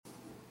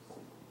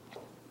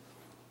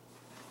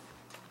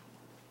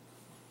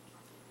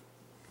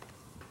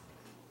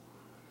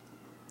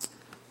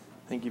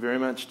Thank you very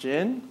much,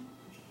 Jen.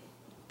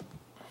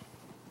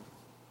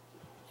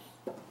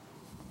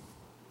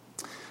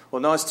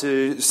 Well, nice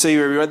to see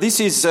you, everyone.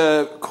 This is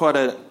quite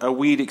a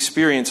weird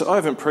experience. I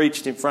haven't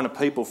preached in front of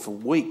people for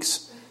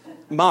weeks,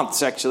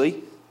 months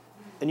actually,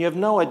 and you have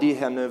no idea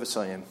how nervous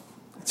I am.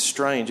 It's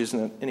strange, isn't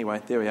it?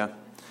 Anyway, there we are.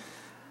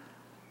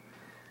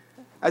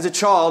 As a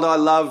child, I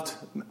loved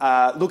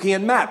looking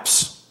at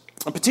maps,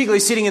 and particularly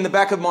sitting in the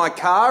back of my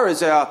car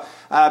as our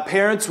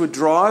parents would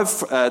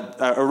drive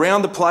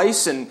around the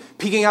place and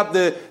picking up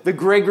the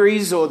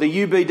Gregory's or the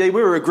UBD.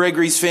 We were a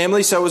Gregory's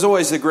family, so it was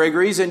always the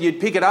Gregory's, and you'd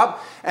pick it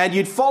up and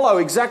you'd follow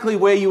exactly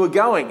where you were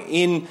going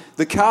in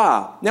the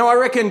car. Now, I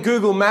reckon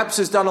Google Maps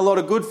has done a lot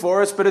of good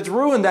for us, but it's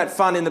ruined that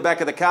fun in the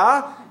back of the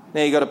car.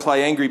 Now you've got to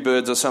play Angry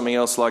Birds or something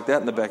else like that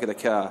in the back of the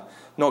car.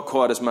 Not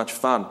quite as much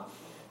fun.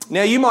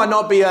 Now, you might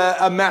not be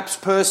a maps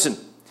person.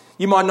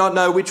 You might not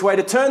know which way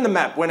to turn the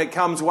map when it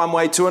comes one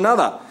way to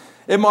another.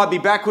 It might be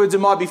backwards, it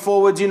might be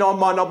forwards,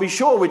 might not be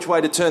sure which way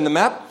to turn the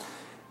map.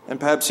 And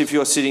perhaps if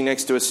you're sitting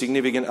next to a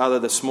significant other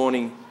this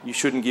morning, you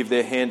shouldn't give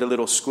their hand a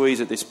little squeeze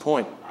at this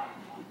point.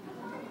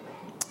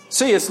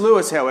 C.S.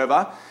 Lewis,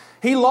 however,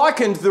 he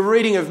likened the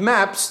reading of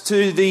maps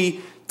to the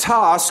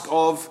task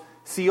of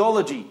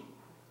theology.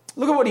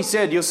 Look at what he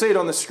said. You'll see it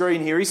on the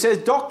screen here. He says,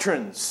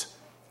 doctrines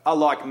are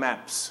like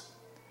maps.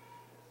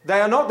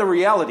 They are not the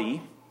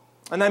reality,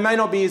 and they may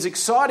not be as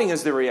exciting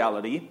as the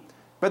reality,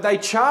 but they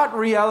chart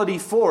reality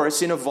for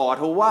us in a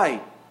vital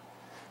way.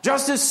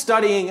 Just as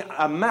studying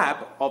a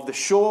map of the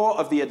shore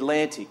of the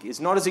Atlantic is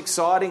not as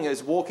exciting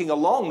as walking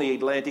along the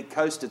Atlantic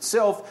coast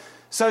itself,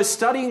 so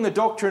studying the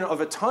doctrine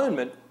of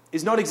atonement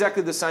is not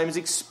exactly the same as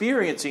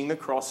experiencing the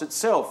cross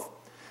itself.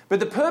 But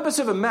the purpose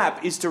of a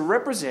map is to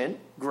represent,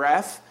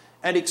 graph,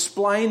 and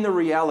explain the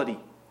reality.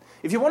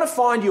 If you want to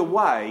find your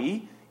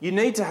way, you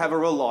need to have a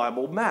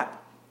reliable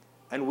map,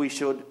 and we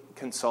should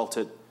consult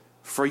it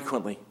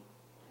frequently.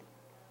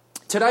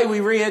 Today we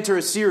re-enter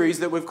a series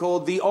that we've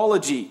called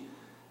Theology,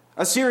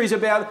 a series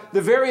about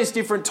the various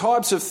different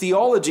types of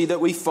theology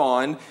that we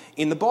find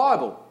in the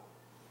Bible.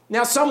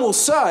 Now, some will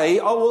say,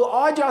 oh, well,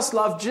 I just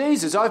love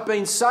Jesus. I've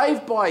been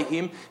saved by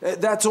him.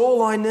 That's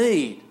all I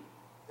need.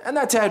 And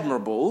that's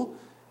admirable,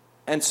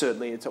 and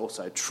certainly it's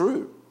also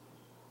true.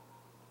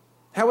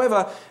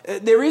 However,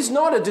 there is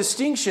not a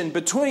distinction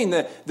between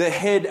the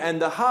head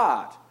and the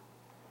heart.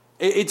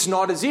 It's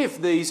not as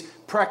if these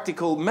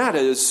practical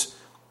matters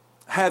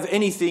have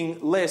anything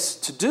less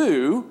to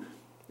do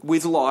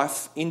with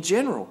life in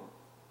general.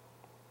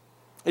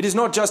 It is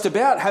not just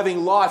about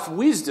having life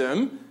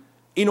wisdom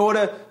in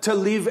order to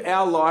live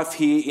our life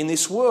here in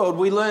this world.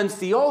 We learn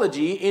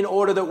theology in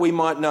order that we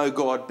might know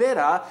God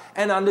better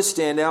and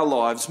understand our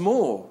lives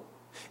more.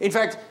 In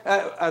fact,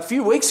 a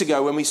few weeks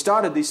ago when we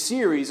started this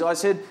series, I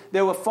said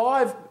there were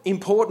 5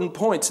 important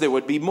points. There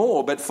would be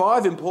more, but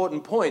 5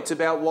 important points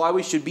about why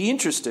we should be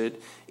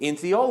interested in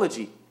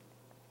theology.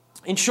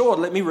 In short,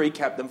 let me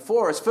recap them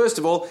for us. First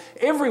of all,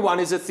 everyone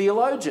is a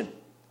theologian.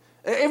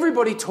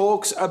 Everybody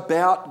talks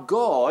about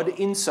God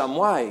in some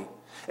way.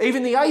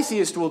 Even the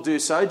atheist will do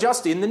so,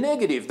 just in the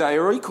negative. They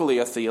are equally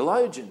a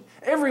theologian.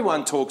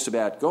 Everyone talks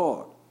about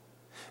God.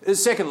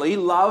 Secondly,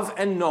 love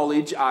and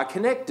knowledge are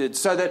connected,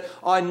 so that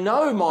I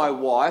know my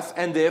wife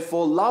and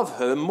therefore love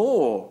her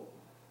more.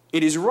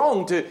 It is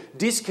wrong to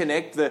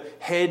disconnect the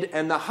head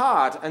and the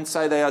heart and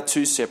say they are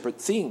 2 separate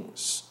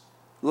things.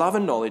 Love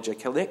and knowledge are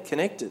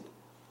connected.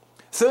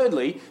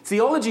 Thirdly,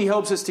 theology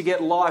helps us to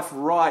get life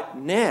right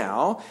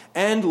now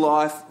and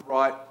life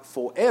right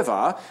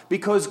forever,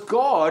 because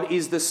God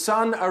is the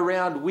sun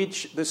around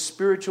which the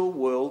spiritual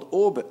world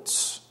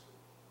orbits.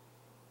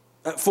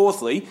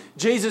 Fourthly,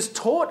 Jesus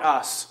taught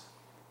us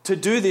to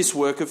do this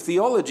work of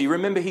theology.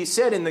 Remember, he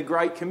said in the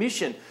Great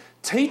Commission,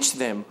 teach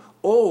them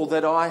all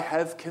that I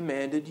have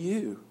commanded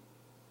you.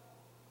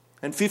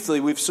 And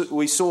fifthly,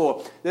 we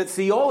saw that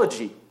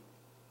theology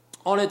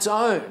on its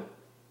own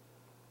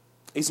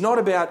is not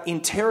about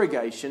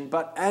interrogation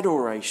but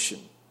adoration.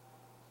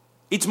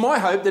 It's my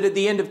hope that at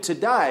the end of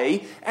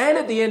today and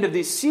at the end of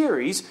this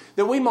series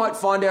that we might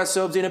find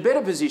ourselves in a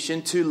better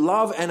position to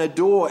love and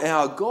adore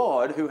our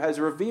God who has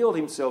revealed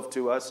himself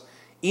to us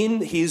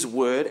in his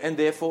word and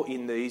therefore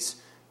in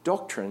these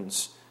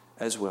doctrines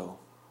as well.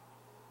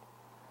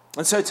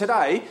 And so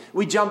today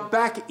we jump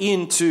back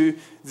into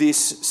this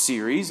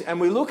series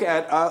and we look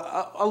at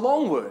a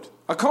long word,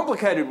 a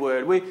complicated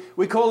word.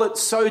 We call it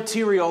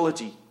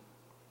soteriology.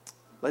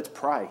 Let's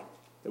pray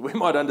that we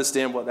might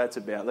understand what that's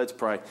about. Let's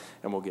pray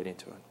and we'll get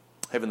into it.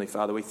 Heavenly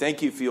Father, we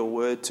thank you for your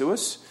word to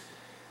us.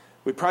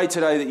 We pray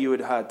today that you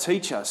would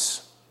teach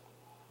us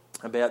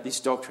about this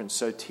doctrine,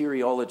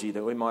 soteriology,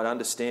 that we might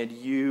understand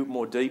you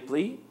more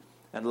deeply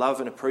and love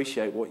and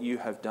appreciate what you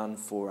have done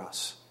for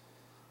us.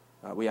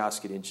 We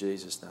ask it in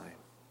Jesus' name.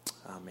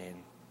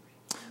 Amen.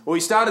 Well, we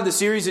started the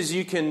series, as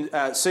you can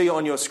see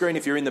on your screen,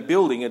 if you're in the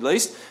building at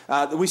least.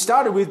 We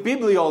started with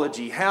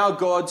bibliology, how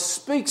God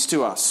speaks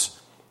to us.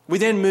 We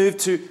then moved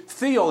to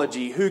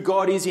theology, who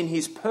God is in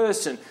his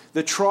person,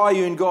 the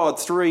triune God,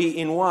 3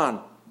 in 1.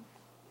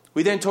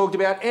 We then talked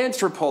about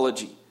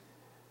anthropology,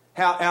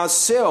 How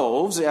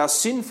ourselves, our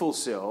sinful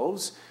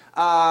selves,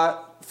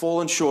 are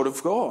fallen short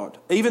of God,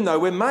 even though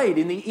we're made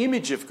in the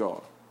image of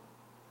God.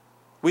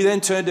 We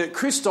then turned to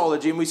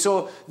Christology and we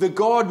saw the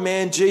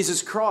God-man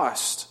Jesus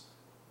Christ,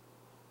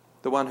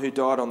 the one who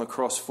died on the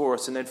cross for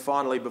us. And then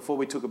finally, before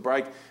we took a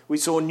break, we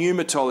saw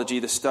pneumatology,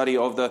 the study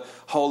of the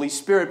Holy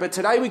Spirit. But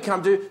today we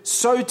come to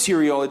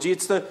soteriology.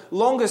 It's the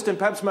longest and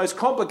perhaps most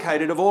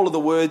complicated of all of the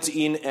words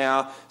in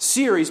our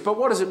series. But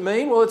what does it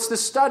mean? Well, it's the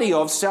study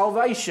of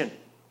salvation.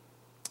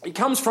 It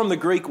comes from the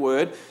Greek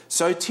word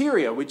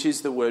soteria, which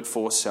is the word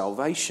for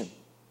salvation.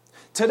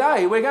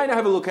 Today we're going to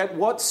have a look at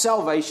what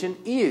salvation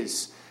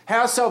is,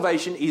 how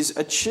salvation is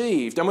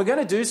achieved. And we're going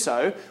to do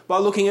so by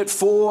looking at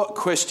 4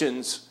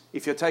 questions.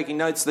 If you're taking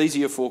notes, these are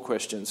your 4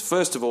 questions.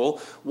 First of all,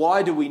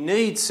 why do we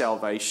need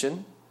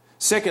salvation?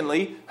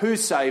 Secondly, who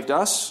saved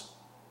us?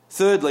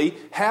 Thirdly,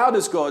 how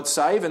does God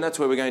save? And that's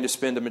where we're going to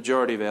spend the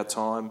majority of our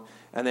time.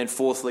 And then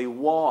fourthly,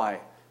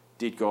 why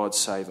did God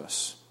save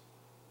us?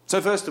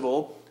 So first of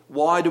all,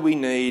 why do we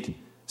need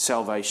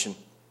salvation?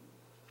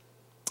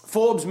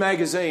 Forbes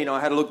magazine, I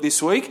had a look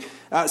this week,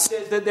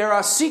 says that there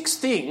are 6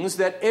 things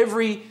that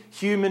every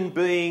human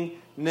being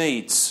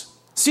needs.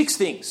 6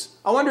 things.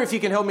 I wonder if you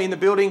can help me in the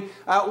building.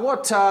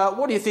 What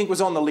do you think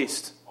was on the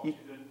list?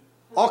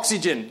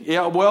 Oxygen.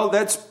 Yeah, well,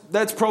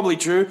 that's probably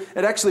true.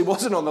 It actually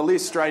wasn't on the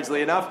list,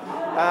 strangely enough.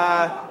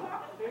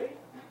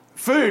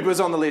 Food was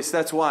on the list.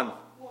 That's one.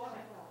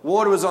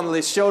 Water was on the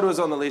list. Shelter was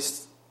on the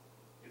list.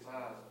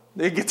 Guitars.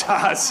 The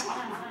guitars.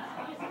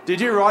 Did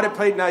you write it,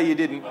 Pete? No, you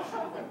didn't.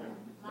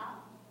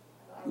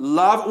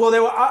 Love. Well,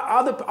 there were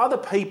other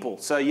people.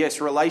 So yes,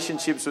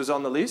 relationships was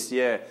on the list.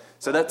 Yeah.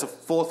 So that's a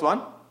 4th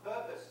one.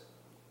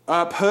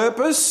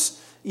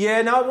 Purpose.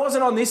 Yeah, no, it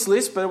wasn't on this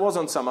list, but it was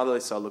on some other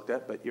lists I looked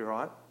at, but you're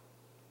right.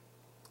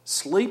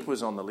 Sleep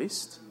was on the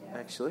list,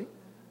 actually.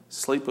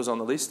 Sleep was on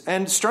the list.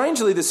 And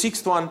strangely, the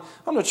 6th one,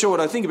 I'm not sure what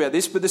I think about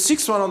this, but the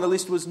 6th one on the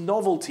list was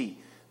novelty.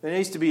 There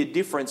needs to be a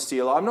difference to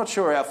your life. I'm not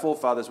sure our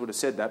forefathers would have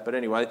said that, but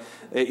anyway,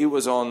 it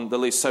was on the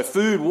list. So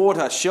food,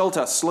 water,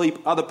 shelter, sleep,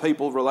 other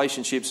people,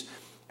 relationships,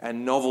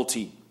 and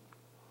novelty.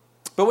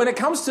 But when it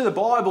comes to the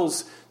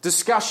Bible's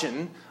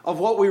discussion of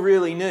what we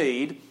really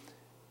need,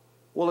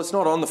 well, it's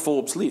not on the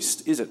Forbes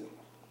list, is it?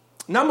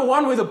 Number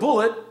 1 with a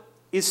bullet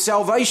is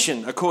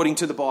salvation, according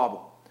to the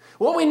Bible.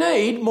 What we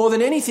need more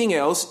than anything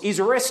else is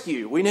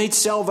rescue. We need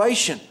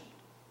salvation.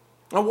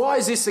 And why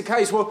is this the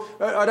case? Well,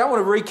 I don't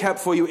want to recap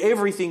for you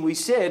everything we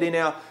said in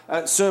our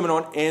sermon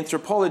on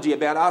anthropology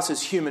about us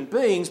as human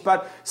beings,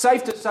 but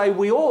safe to say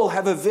we all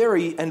have a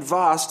very and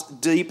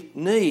vast, deep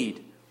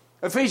need.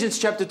 Ephesians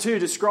chapter 2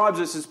 describes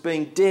us as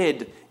being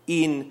dead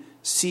in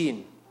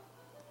sin.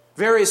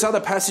 Various other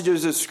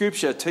passages of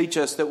Scripture teach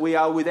us that we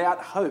are without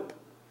hope,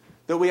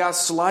 that we are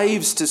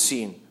slaves to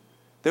sin,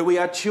 that we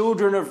are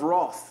children of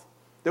wrath,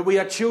 that we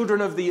are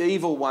children of the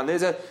evil one.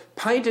 There's a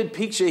painted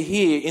picture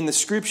here in the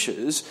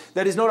Scriptures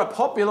that is not a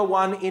popular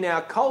one in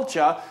our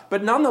culture,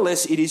 but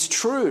nonetheless it is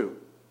true.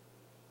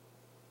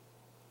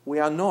 We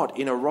are not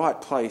in a right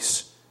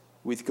place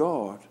with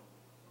God.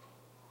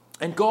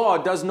 And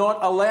God does not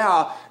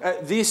allow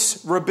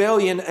this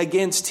rebellion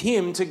against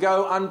him to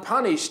go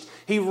unpunished.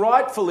 He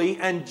rightfully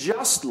and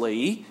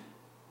justly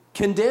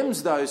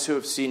condemns those who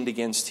have sinned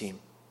against him,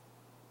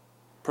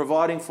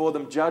 providing for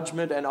them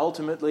judgment and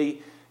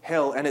ultimately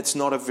hell. And it's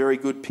not a very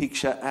good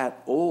picture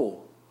at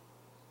all.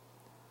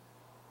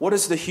 What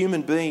does the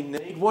human being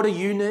need? What do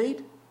you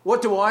need?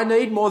 What do I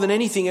need more than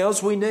anything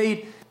else? We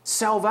need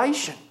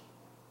salvation.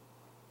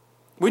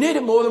 We need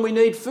it more than we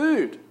need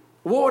food.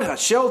 Water,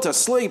 shelter,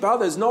 sleep,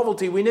 others,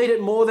 novelty. We need it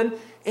more than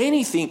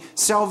anything.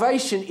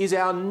 Salvation is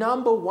our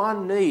number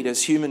 1 need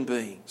as human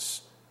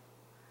beings.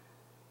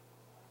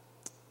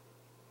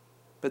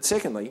 But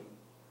secondly,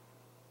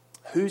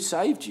 who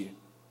saved you?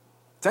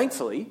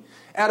 Thankfully,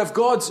 out of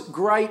God's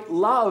great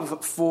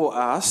love for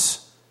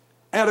us,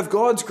 out of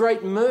God's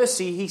great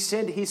mercy, he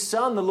sent his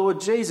Son, the Lord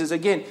Jesus.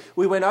 Again,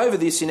 we went over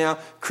this in our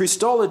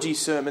Christology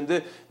sermon.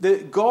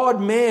 The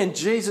God-man,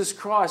 Jesus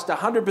Christ,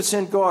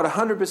 100% God,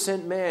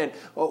 100% man,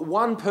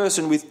 one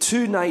person with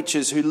 2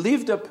 natures who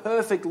lived a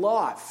perfect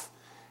life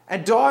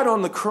and died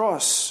on the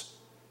cross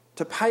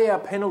to pay our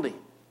penalty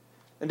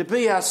and to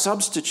be our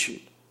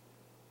substitute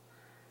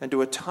and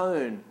to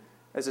atone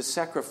as a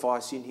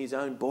sacrifice in his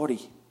own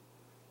body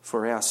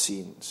for our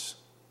sins.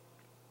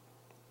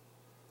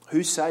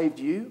 Who saved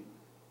you?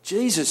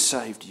 Jesus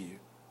saved you.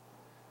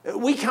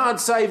 We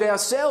can't save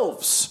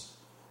ourselves.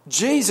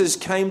 Jesus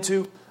came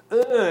to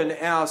earn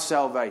our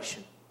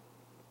salvation.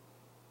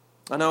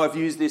 I know I've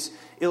used this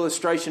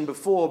illustration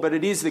before, but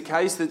it is the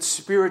case that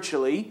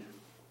spiritually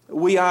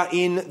we are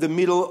in the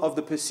middle of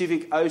the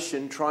Pacific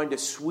Ocean trying to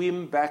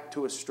swim back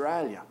to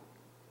Australia.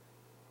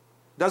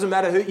 Doesn't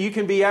matter who, you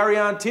can be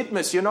Ariane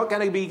Titmus, you're not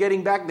going to be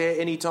getting back there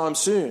anytime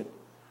soon.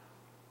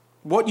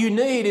 What you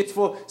need is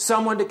for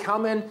someone to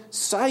come and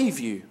save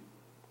you.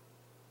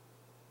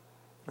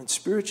 And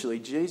spiritually,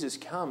 Jesus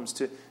comes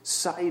to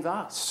save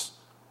us.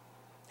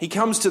 He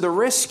comes to the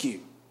rescue.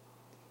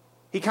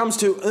 He comes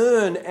to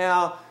earn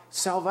our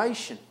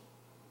salvation.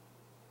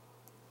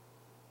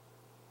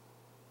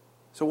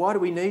 So why do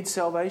we need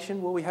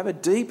salvation? Well, we have a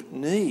deep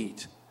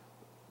need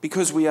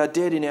because we are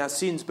dead in our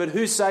sins. But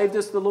who saved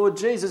us? The Lord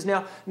Jesus.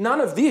 Now, none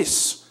of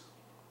this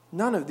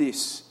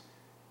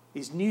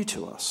is new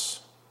to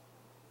us.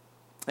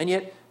 And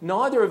yet,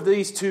 neither of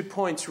these 2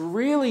 points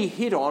really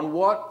hit on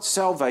what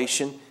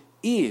salvation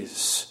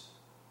is.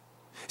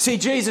 See,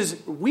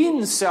 Jesus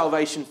wins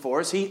salvation for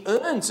us. He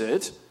earns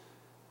it.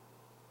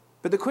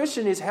 But the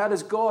question is, how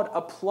does God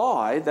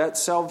apply that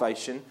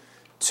salvation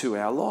to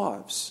our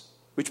lives?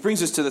 Which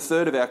brings us to the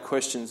third of our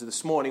questions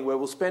this morning, where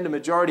we'll spend a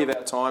majority of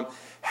our time.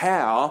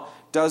 How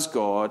does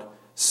God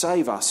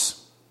save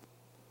us?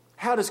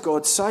 How does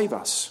God save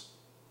us?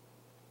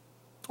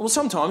 Well,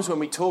 sometimes when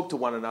we talk to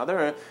one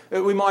another,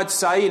 we might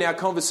say in our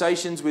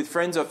conversations with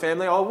friends or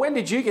family, oh, when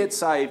did you get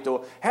saved?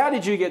 Or how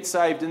did you get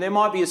saved? And there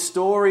might be a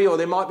story or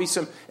there might be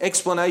some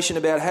explanation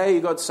about how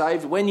you got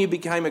saved, when you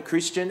became a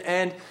Christian,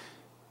 and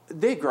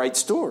they're great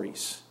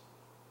stories.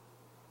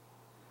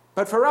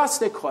 But for us,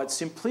 they're quite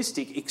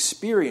simplistic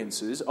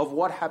experiences of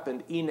what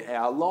happened in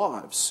our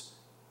lives.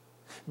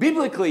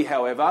 Biblically,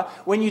 however,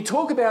 when you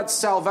talk about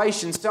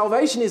salvation,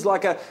 salvation is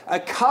like a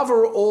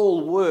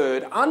cover-all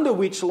word under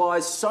which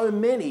lies so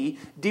many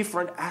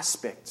different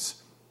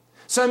aspects.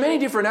 So many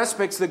different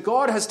aspects that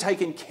God has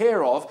taken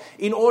care of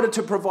in order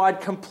to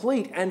provide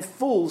complete and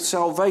full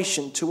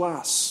salvation to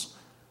us.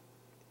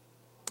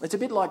 It's a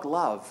bit like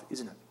love,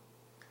 isn't it?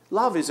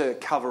 Love is a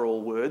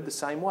cover-all word the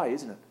same way,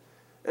 isn't it?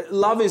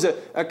 Love is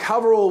a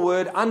cover-all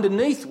word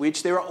underneath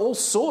which there are all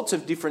sorts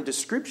of different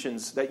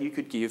descriptions that you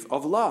could give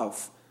of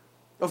love.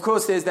 Of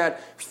course, there's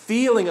that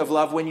feeling of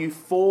love when you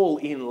fall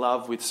in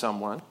love with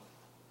someone.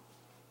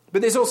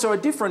 But there's also a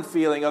different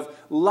feeling of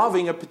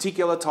loving a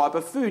particular type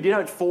of food. You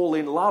don't fall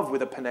in love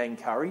with a Penang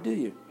curry, do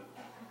you?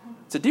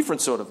 It's a different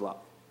sort of love.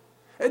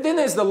 And then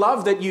there's the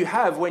love that you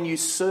have when you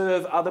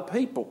serve other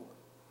people.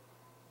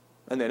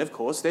 And then, of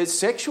course, there's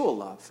sexual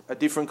love, a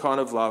different kind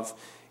of love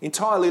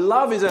entirely.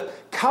 Love is a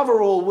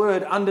cover-all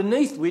word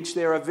underneath which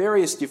there are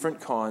various different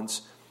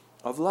kinds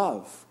of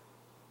love.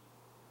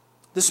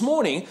 This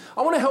morning,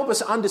 I want to help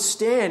us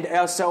understand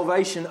our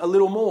salvation a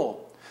little more.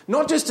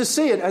 Not just to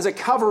see it as a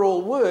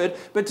cover-all word,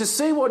 but to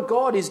see what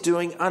God is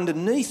doing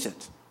underneath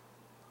it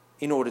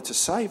in order to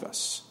save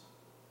us.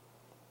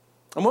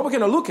 And what we're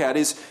going to look at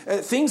is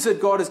things that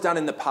God has done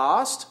in the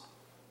past,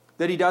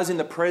 that he does in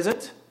the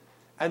present,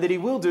 and that he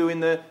will do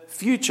in the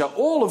future,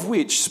 all of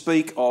which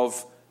speak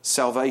of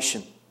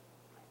salvation.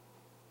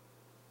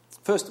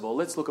 First of all,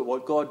 let's look at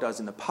what God does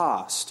in the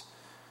past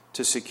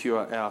to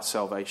secure our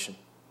salvation.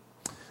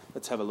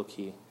 Let's have a look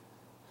here.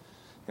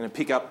 I'm going to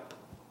pick up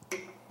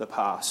the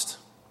past.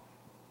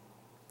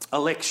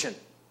 Election.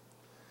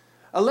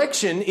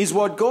 Election is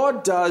what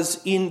God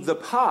does in the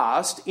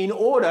past in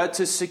order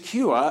to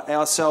secure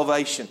our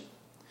salvation.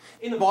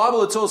 In the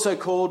Bible, it's also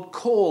called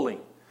calling,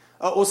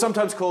 or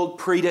sometimes called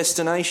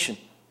predestination.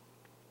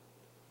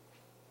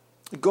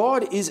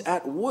 God is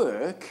at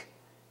work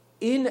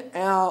in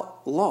our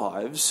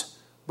lives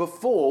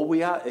before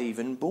we are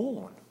even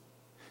born.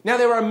 Now,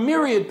 there are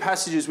myriad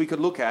passages we could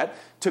look at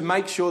to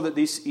make sure that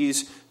this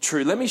is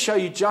true. Let me show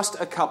you just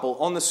a couple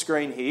on the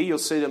screen here. You'll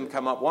see them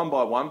come up one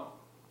by one.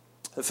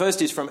 The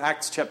first is from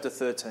Acts chapter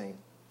 13.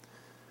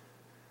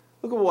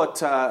 Look at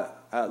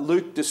what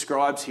Luke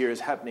describes here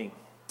as happening.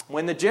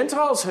 When the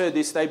Gentiles heard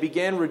this, they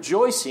began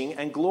rejoicing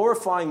and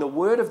glorifying the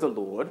word of the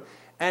Lord,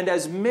 and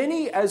as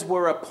many as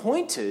were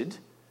appointed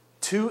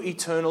to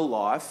eternal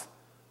life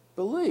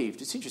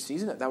believed. It's interesting,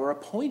 isn't it? They were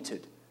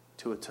appointed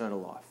to eternal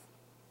life.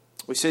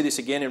 We see this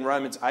again in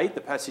Romans 8,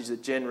 the passage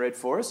that Jen read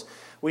for us.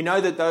 We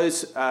know that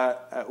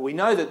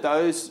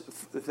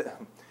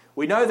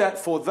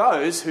for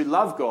those who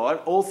love God,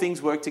 all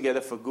things work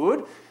together for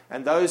good,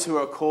 and those who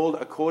are called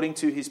according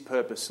to his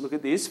purpose. Look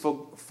at this.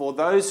 For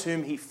those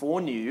whom he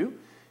foreknew,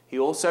 he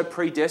also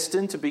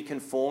predestined to be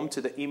conformed to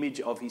the image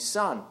of his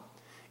Son,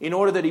 in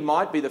order that he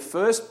might be the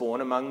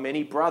firstborn among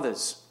many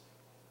brothers.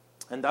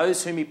 And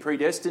those whom he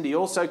predestined, he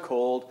also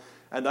called,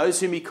 and those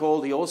whom he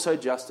called, he also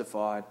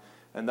justified,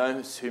 and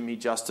those whom he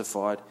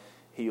justified,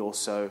 he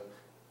also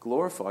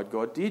glorified.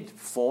 God did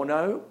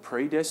foreknow,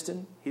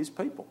 predestine his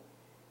people.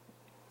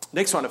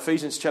 Next one,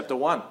 Ephesians chapter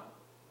 1.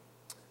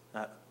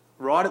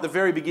 Right at the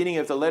very beginning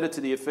of the letter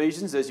to the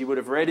Ephesians, as you would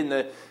have read in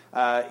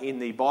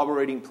the Bible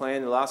reading plan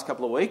in the last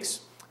couple of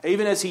weeks,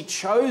 even as he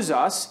chose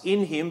us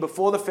in him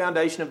before the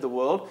foundation of the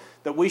world,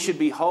 that we should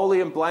be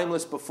holy and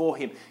blameless before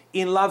him.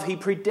 In love, he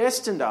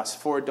predestined us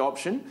for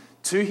adoption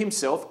to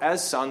himself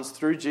as sons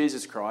through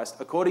Jesus Christ,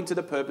 according to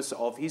the purpose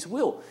of his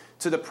will,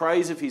 to the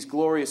praise of his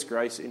glorious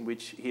grace in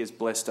which he has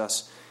blessed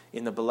us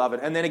in the beloved.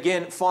 And then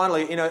again,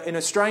 finally, in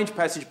a strange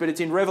passage, but it's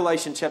in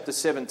Revelation chapter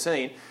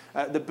 17,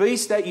 the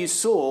beast that you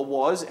saw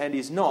was and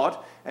is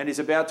not, and is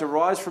about to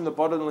rise from the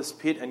bottomless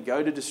pit and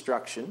go to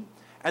destruction.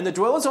 And the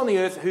dwellers on the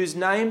earth whose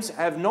names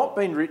have not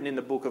been written in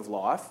the book of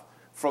life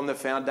from the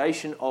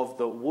foundation of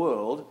the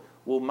world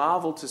will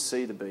marvel to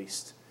see the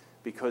beast,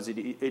 because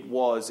it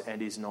was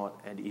and is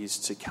not and is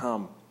to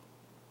come.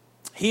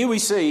 Here we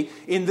see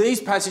in these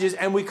passages,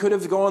 and we could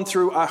have gone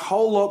through a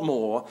whole lot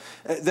more,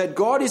 that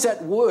God is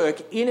at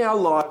work in our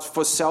lives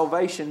for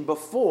salvation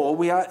before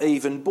we are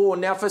even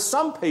born. Now, for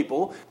some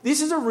people,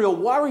 this is a real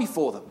worry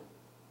for them.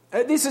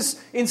 This is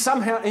in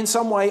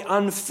some way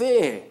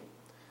unfair,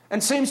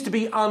 and seems to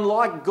be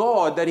unlike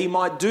God that he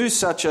might do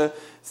such a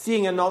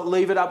thing and not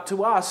leave it up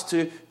to us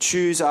to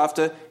choose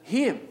after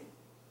him.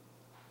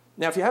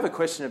 Now, if you have a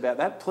question about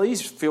that,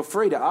 please feel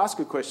free to ask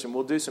a question.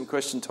 We'll do some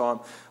question time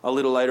a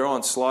little later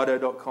on.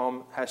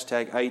 Slido.com,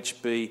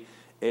 #HBSP.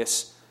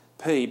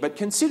 But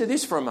consider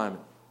this for a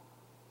moment.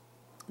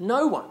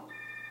 No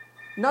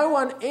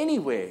one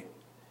anywhere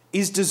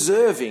is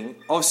deserving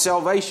of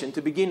salvation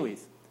to begin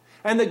with.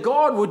 And that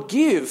God would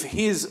give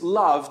his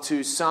love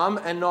to some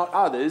and not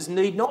others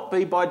need not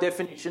be by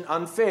definition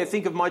unfair.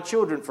 Think of my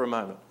children for a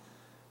moment.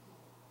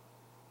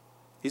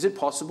 Is it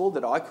possible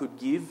that I could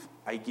give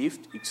a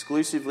gift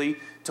exclusively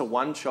to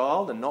one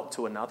child and not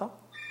to another?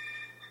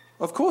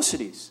 Of course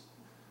it is.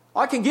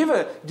 I can give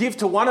a gift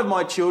to one of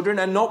my children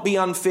and not be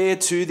unfair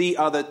to the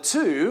other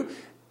two,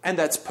 and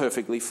that's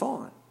perfectly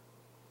fine.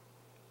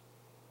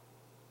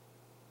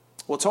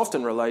 What's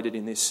often related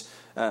in this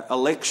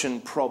election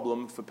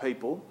problem for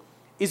people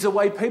is the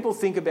way people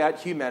think about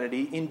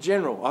humanity in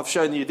general. I've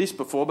shown you this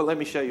before, but let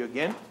me show you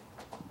again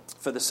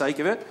for the sake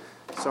of it.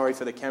 Sorry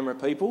for the camera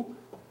people.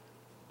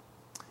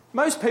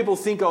 Most people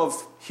think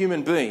of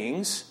human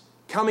beings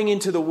coming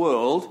into the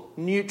world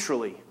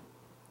neutrally.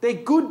 They're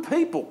good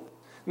people.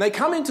 And they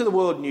come into the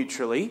world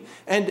neutrally,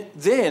 and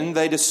then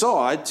they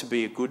decide to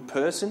be a good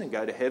person and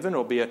go to heaven,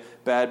 or be a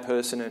bad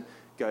person and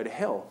go to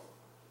hell.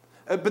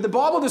 But the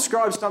Bible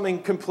describes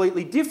something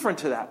completely different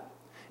to that.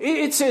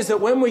 It says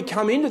that when we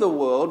come into the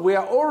world, we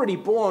are already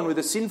born with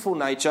a sinful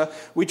nature,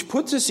 which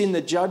puts us in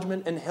the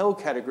judgment and hell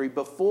category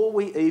before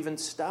we even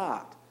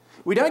start.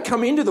 We don't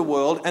come into the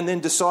world and then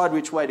decide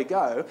which way to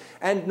go,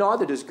 and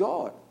neither does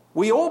God.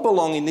 We all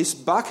belong in this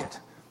bucket,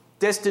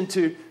 destined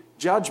to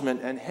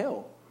judgment and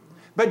hell.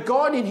 But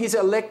God, in his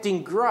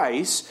electing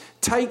grace,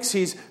 takes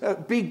his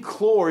big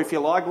claw, if you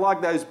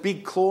like those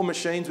big claw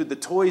machines with the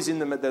toys in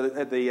them at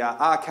the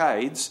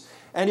arcades,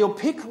 and he'll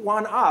pick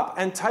one up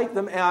and take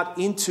them out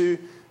into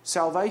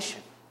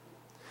salvation.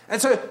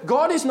 And so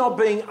God is not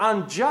being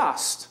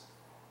unjust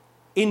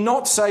in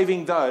not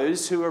saving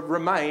those who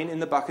remain in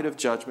the bucket of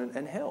judgment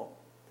and hell.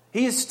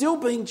 He is still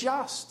being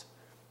just,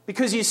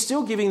 because he is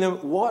still giving them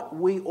what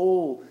we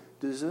all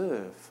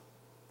deserve.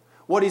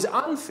 What is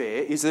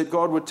unfair is that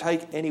God would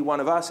take any one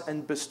of us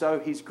and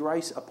bestow his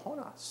grace upon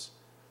us.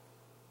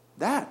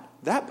 That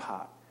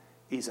part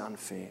is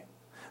unfair.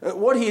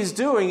 What he is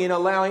doing in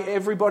allowing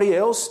everybody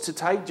else to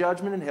take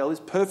judgment and hell is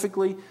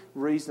perfectly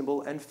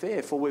reasonable and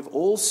fair, for we've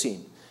all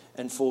sinned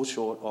and fall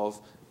short of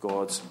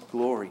God's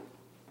glory.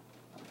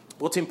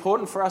 What's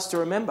important for us to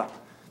remember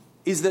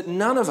is that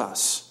none of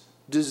us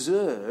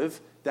deserve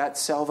that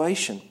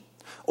salvation.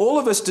 All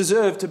of us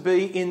deserve to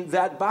be in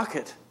that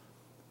bucket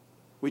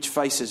which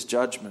faces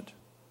judgment.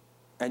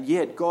 And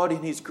yet God,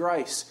 in his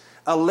grace,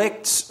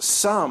 elects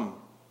some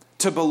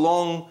to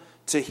belong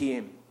to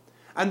him.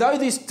 And though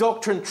this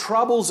doctrine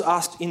troubles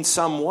us in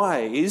some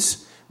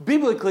ways,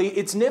 biblically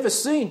it's never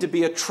seen to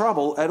be a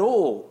trouble at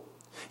all.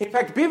 In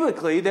fact,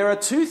 biblically, there are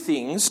two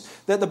things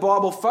that the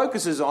Bible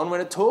focuses on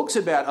when it talks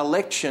about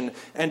election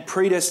and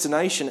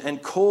predestination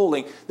and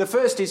calling. The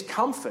first is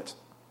comfort.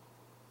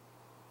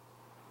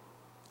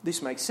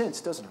 This makes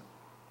sense, doesn't it?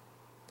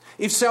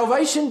 If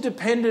salvation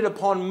depended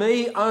upon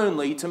me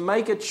only to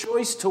make a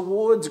choice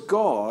towards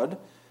God,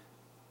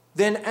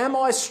 then am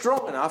I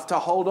strong enough to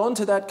hold on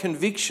to that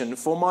conviction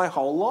for my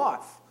whole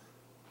life?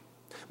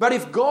 But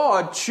if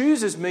God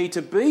chooses me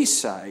to be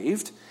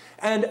saved,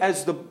 and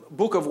as the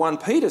book of 1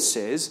 Peter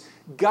says,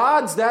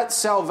 guards that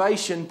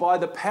salvation by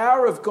the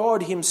power of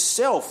God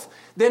himself,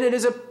 then it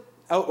is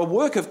a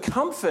work of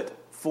comfort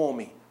for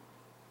me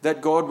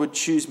that God would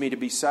choose me to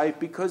be saved,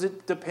 because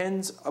it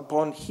depends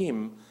upon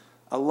him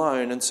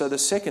alone. And so the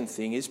second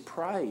thing is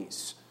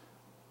praise.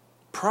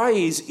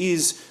 Praise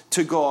is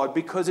to God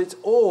because it's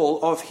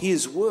all of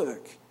his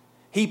work.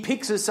 He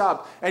picks us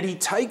up and he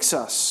takes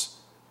us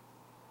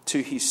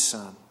to his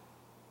Son.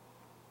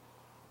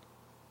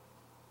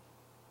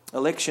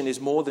 Election is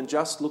more than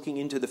just looking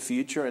into the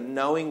future and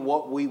knowing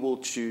what we will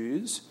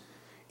choose.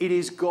 It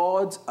is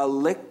God's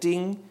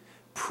electing,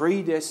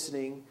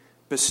 predestining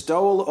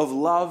bestowal of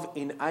love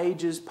in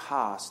ages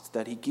past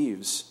that he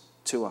gives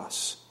to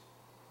us.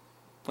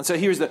 And so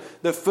here's the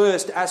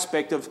first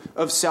aspect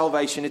of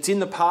salvation. It's in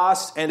the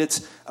past and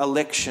it's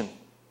election.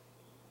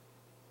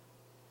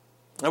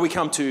 Now we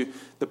come to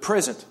the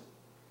present.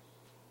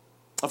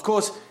 Of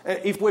course,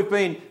 if we've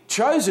been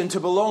chosen to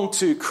belong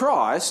to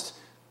Christ,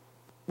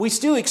 we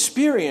still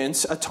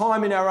experience a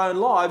time in our own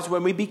lives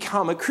when we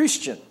become a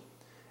Christian.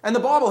 And the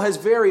Bible has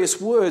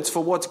various words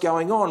for what's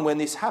going on when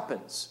this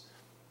happens.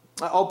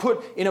 I'll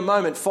put in a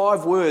moment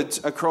 5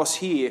 words across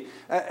here,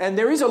 and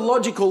there is a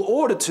logical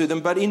order to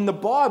them, but in the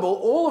Bible,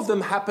 all of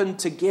them happen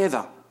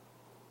together.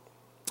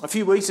 A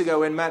few weeks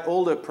ago when Matt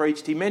Alder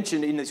preached, he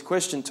mentioned in his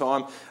question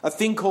time a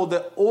thing called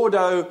the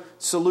Ordo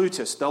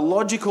Salutis, the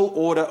logical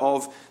order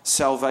of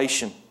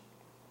salvation.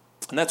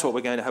 And that's what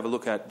we're going to have a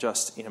look at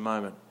just in a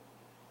moment.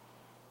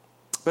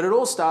 But it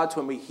all starts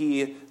when we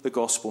hear the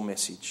gospel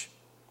message.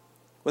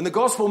 When the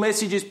gospel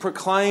message is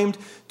proclaimed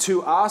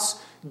to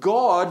us,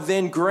 God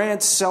then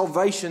grants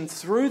salvation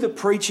through the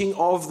preaching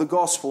of the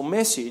gospel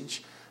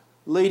message,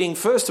 leading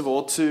first of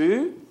all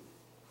to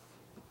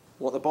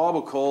what the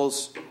Bible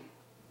calls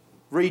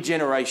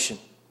regeneration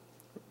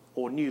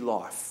or new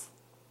life.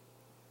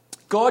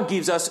 God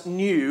gives us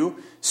new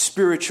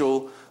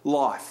spiritual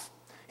life.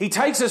 He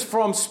takes us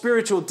from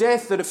spiritual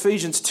death that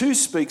Ephesians 2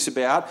 speaks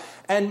about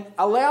and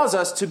allows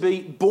us to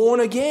be born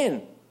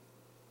again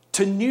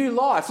to new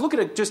life. Look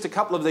at just a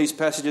couple of these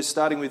passages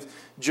starting with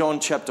John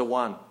chapter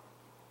 1.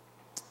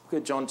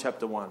 Look at John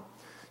chapter 1.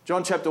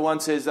 John chapter 1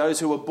 says, "Those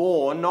who were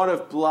born not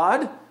of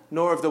blood,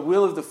 nor of the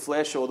will of the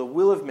flesh or the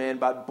will of man,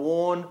 but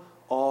born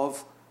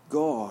of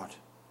God."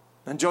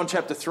 And John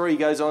chapter 3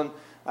 goes on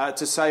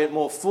to say it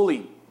more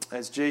fully.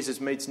 As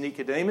Jesus meets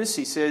Nicodemus,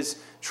 he says,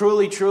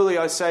 "Truly, truly,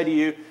 I say to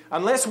you,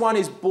 unless one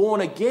is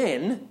born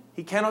again,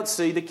 he cannot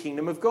see the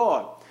kingdom of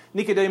God."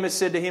 Nicodemus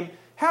said to him,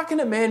 "How can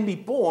a man be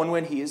born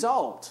when he is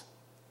old?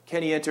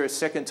 Can he enter a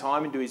second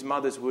time into his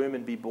mother's womb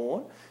and be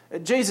born?"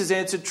 Jesus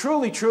answered,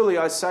 "Truly, truly,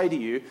 I say to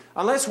you,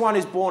 unless one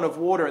is born of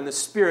water and the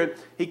Spirit,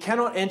 he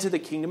cannot enter the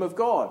kingdom of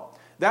God.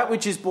 That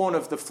which is born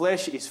of the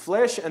flesh is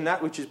flesh, and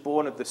that which is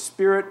born of the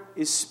Spirit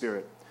is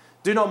spirit.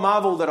 Do not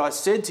marvel that I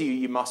said to you,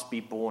 you must be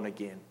born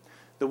again.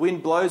 The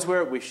wind blows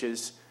where it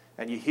wishes,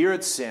 and you hear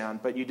its sound,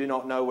 but you do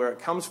not know where it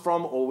comes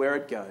from or where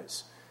it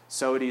goes.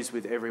 So it is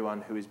with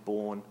everyone who is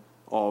born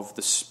of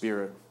the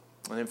Spirit."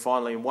 And then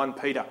finally in 1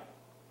 Peter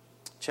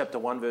chapter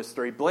 1 verse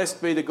 3,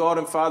 "Blessed be the God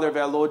and Father of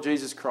our Lord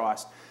Jesus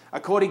Christ.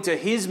 According to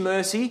his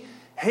mercy,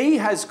 he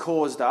has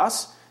caused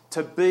us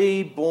to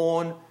be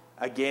born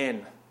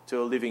again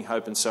to a living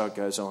hope," and so it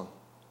goes on.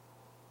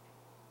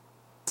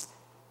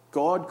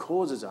 God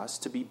causes us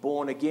to be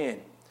born again.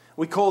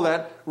 We call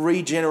that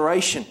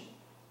regeneration.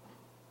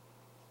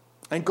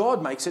 And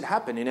God makes it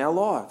happen in our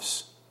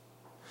lives.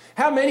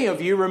 How many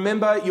of you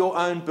remember your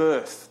own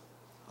birth?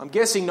 I'm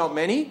guessing not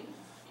many.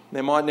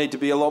 There might need to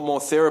be a lot more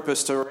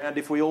therapists around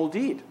if we all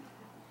did.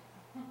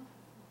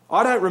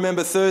 I don't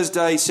remember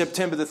Thursday,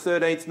 September the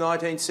 13th,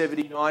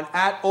 1979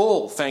 at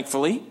all,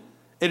 thankfully.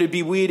 It'd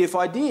be weird if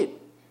I did.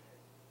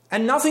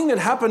 And nothing that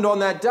happened on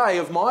that day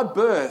of my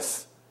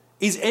birth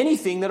is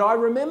anything that I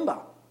remember.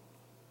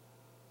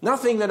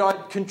 Nothing that I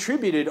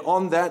contributed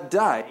on that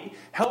day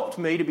helped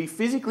me to be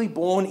physically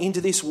born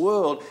into this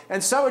world.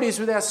 And so it is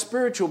with our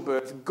spiritual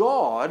birth.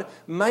 God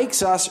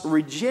makes us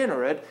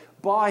regenerate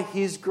by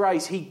his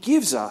grace. He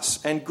gives us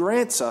and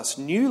grants us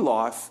new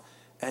life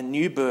and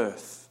new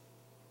birth.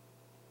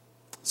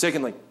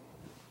 Secondly,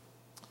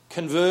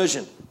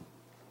 conversion.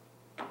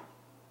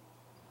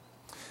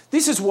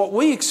 This is what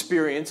we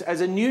experience as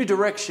a new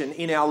direction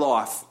in our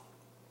life.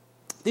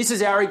 This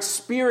is our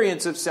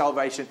experience of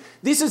salvation.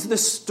 This is the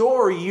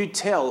story you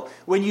tell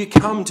when you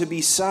come to be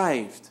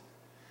saved.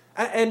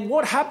 And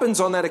what happens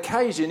on that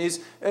occasion is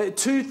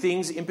two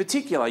things in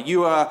particular.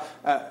 You are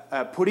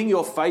putting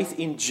your faith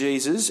in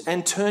Jesus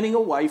and turning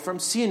away from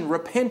sin,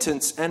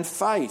 repentance and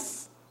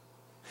faith.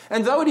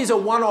 And though it is a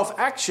one-off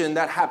action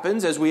that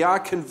happens as we are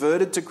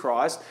converted to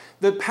Christ,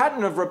 the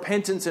pattern of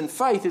repentance and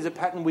faith is a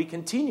pattern we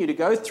continue to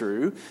go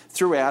through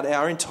throughout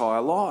our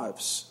entire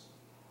lives.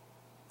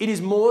 It is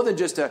more than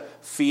just a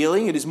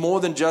feeling. It is more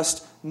than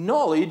just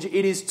knowledge.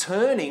 It is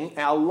turning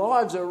our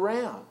lives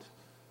around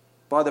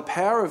by the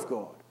power of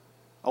God,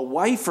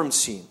 away from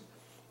sin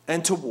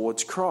and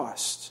towards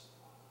Christ.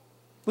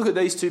 Look at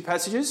these two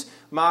passages.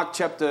 Mark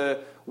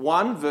chapter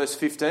 1, verse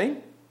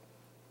 15.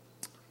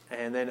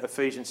 And then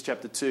Ephesians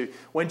chapter 2.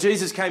 When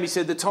Jesus came, he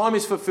said, "The time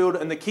is fulfilled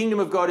and the kingdom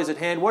of God is at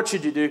hand. What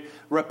should you do?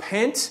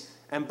 Repent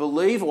and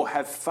believe or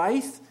have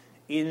faith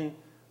in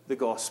the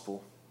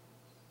gospel."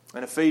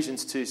 And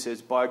Ephesians 2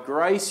 says, "By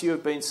grace you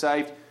have been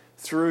saved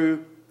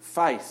through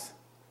faith.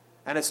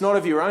 And it's not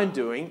of your own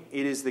doing,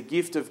 it is the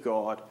gift of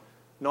God,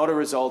 not a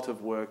result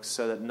of works,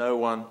 so that no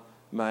one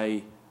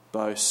may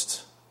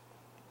boast."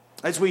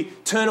 As we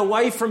turn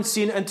away from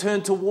sin and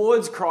turn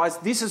towards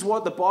Christ, this is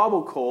what the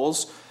Bible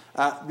calls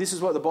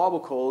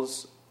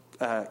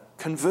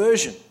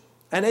conversion.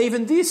 And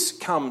even this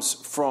comes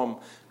from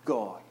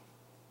God.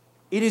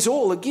 It is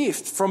all a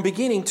gift from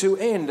beginning to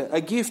end,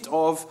 a gift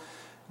of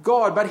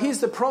God. But here's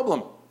the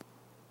problem.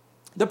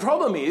 The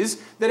problem is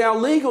that our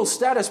legal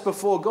status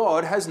before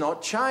God has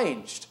not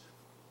changed.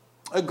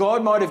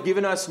 God might have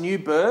given us new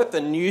birth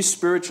and new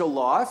spiritual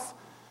life.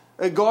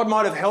 God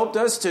might have helped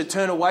us to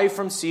turn away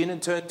from sin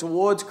and turn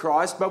towards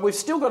Christ, but we've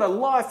still got a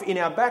life in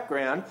our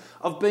background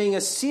of being a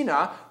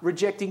sinner,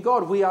 rejecting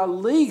God. We are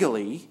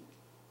legally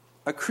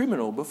a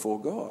criminal before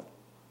God.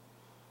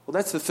 Well,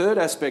 that's the third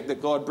aspect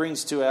that God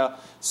brings to our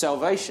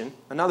salvation.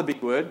 Another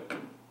big word,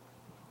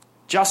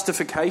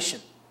 justification.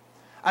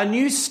 A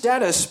new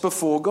status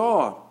before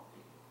God.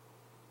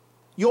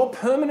 Your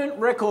permanent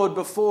record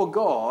before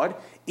God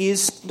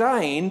is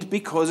stained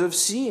because of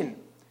sin.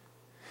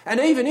 And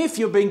even if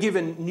you've been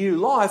given new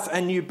life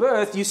and new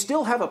birth, you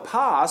still have a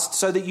past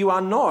so that you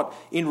are not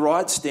in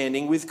right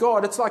standing with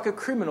God. It's like a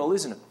criminal,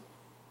 isn't it?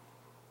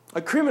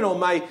 A criminal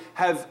may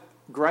have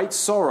great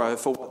sorrow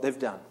for what they've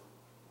done.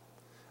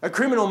 A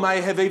criminal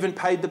may have even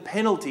paid the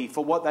penalty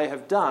for what they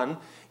have done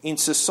in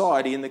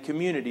society, in the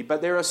community,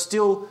 but there's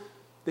still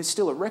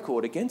a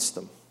record against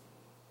them.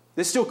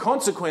 There's still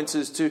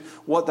consequences to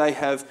what they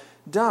have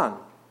done.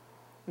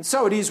 And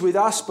so it is with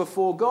us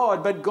before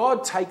God, but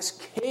God takes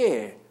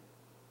care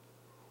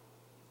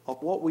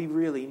of what we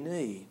really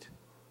need.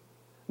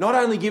 Not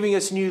only giving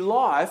us new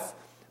life,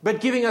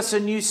 but giving us a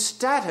new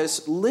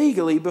status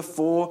legally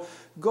before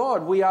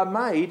God. We are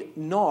made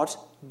not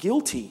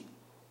guilty.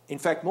 In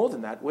fact, more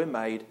than that, we're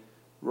made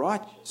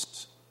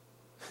righteous.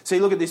 See,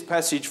 look at this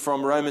passage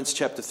from Romans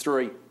chapter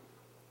 3.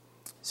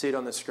 See it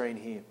on the screen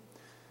here.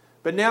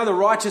 But now the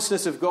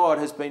righteousness of God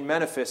has been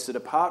manifested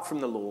apart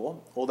from the law,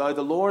 although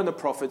the law and the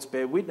prophets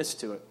bear witness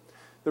to it.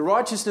 The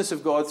righteousness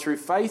of God through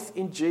faith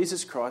in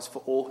Jesus Christ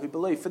for all who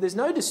believe. For there's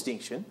no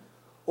distinction.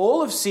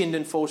 All have sinned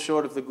and fall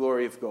short of the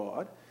glory of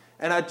God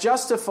and are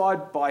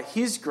justified by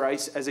his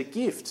grace as a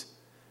gift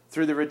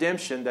through the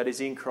redemption that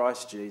is in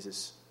Christ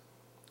Jesus,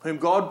 whom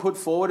God put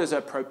forward as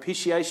a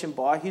propitiation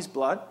by his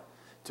blood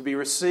to be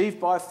received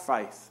by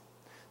faith.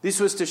 This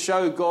was to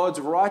show God's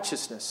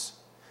righteousness,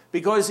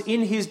 because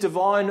in his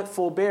divine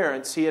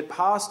forbearance he had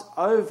passed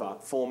over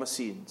former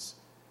sins.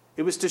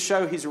 It was to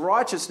show his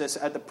righteousness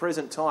at the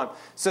present time,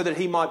 so that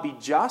he might be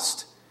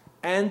just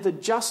and the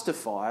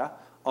justifier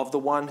of the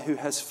one who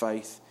has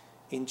faith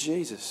in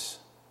Jesus.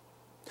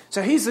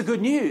 So here's the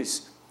good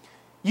news.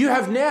 You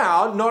have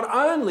now not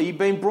only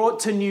been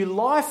brought to new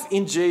life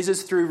in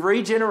Jesus through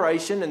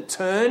regeneration and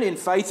turn in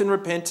faith and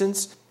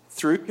repentance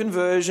through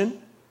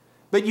conversion,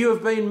 but you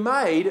have been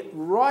made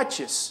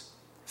righteous,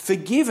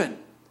 forgiven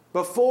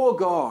before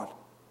God.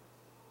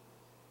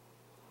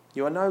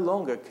 You are no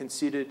longer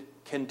considered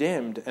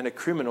condemned and a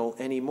criminal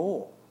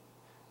anymore.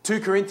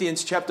 2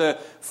 Corinthians chapter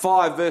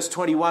 5 verse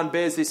 21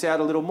 bears this out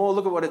a little more.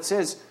 Look at what it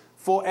says.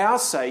 For our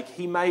sake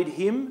he made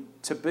him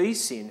to be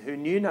sin who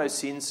knew no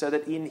sin, so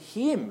that in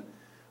him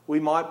we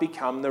might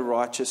become the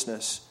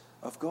righteousness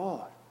of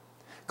God.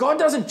 God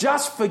doesn't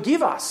just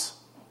forgive us.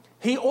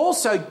 He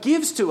also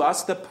gives to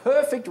us the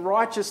perfect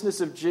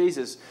righteousness of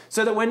Jesus,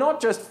 so that we're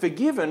not just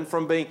forgiven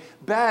from being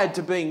bad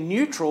to being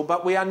neutral,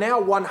 but we are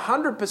now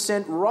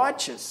 100%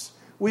 righteous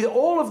with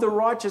all of the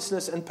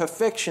righteousness and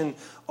perfection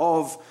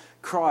of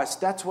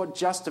Christ. That's what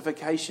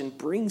justification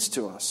brings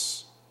to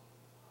us.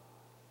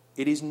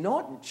 It is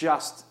not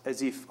just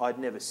as if I'd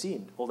never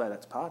sinned, although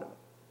that's part of it.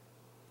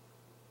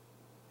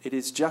 It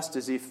is just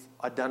as if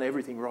I'd done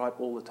everything right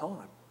all the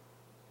time.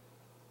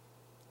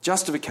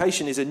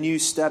 Justification is a new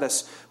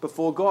status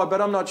before God,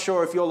 but I'm not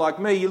sure if you're like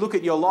me. You look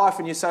at your life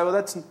and you say, well,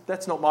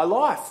 that's not my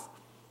life.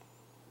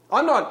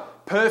 I'm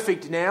not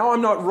perfect now.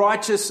 I'm not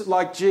righteous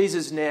like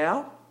Jesus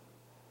now.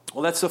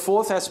 Well, that's the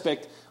fourth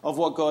aspect of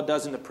what God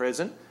does in the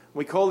present.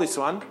 We call this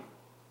one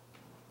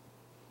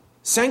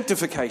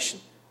sanctification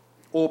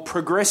or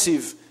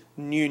progressive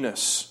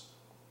newness.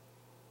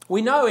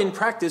 We know in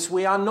practice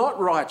we are not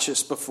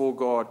righteous before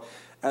God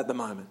at the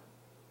moment.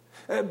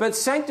 But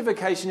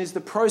sanctification is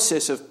the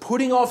process of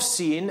putting off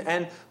sin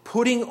and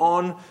putting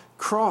on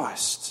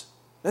Christ.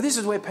 Now, this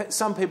is where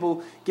some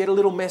people get a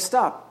little messed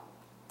up.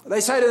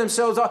 They say to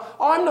themselves,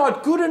 I'm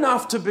not good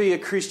enough to be a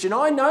Christian.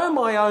 I know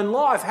my own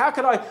life. How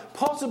could I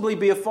possibly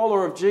be a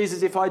follower of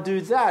Jesus if I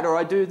do that or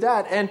I do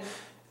that? And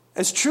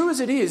as true as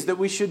it is that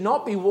we should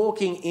not be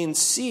walking in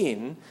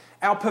sin,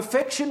 our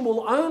perfection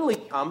will only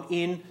come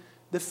in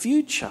the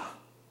future.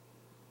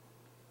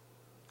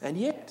 And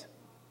yet,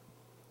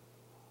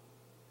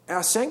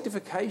 our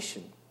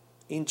sanctification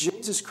in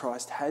Jesus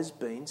Christ has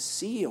been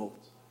sealed.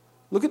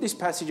 Look at this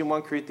passage in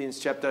 1 Corinthians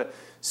chapter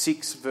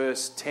 6,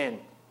 verse 10.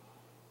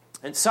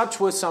 And such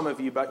were some of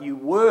you, but you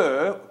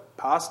were,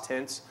 past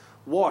tense,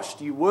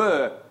 washed. You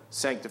were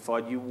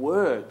sanctified. You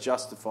were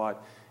justified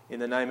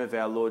in the name of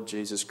our Lord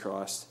Jesus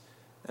Christ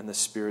and the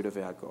Spirit of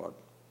our God.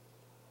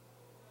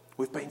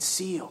 We've been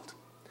sealed.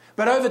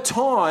 But over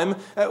time,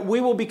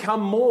 we will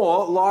become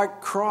more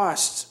like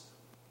Christ.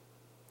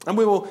 And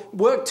we will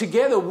work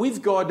together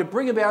with God to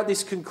bring about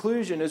this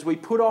conclusion as we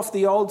put off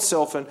the old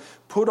self and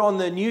put on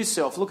the new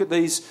self. Look at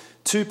these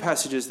two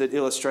passages that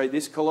illustrate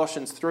this.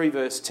 Colossians 3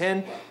 verse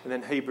 10 and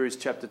then Hebrews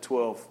chapter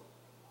 12.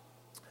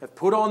 Have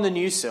put on the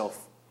new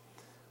self,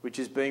 which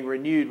is being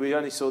renewed. We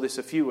only saw this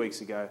a few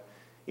weeks ago.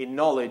 In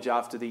knowledge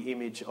after the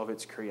image of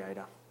its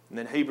creator. And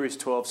then Hebrews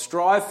 12.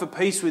 Strive for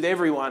peace with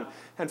everyone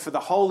and for the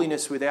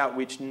holiness without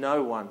which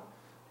no one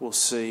will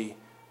see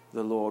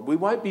the Lord. We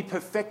won't be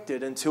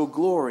perfected until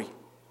glory.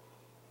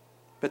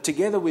 But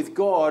together with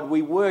God,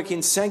 we work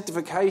in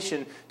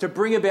sanctification to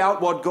bring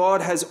about what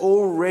God has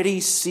already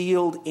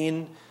sealed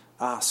in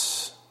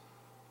us.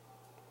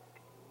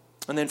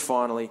 And then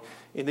finally,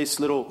 in this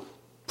little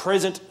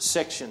present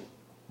section,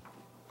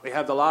 we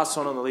have the last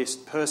one on the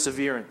list,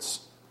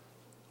 perseverance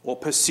or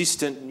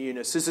persistent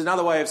newness. This is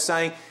another way of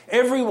saying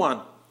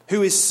everyone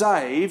who is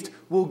saved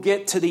will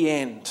get to the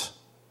end.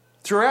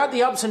 Throughout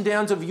the ups and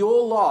downs of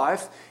your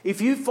life, if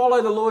you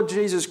follow the Lord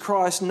Jesus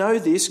Christ, know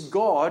this: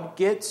 God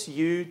gets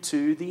you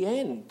to the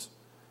end.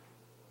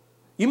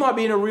 You might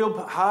be in a real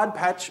hard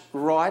patch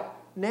right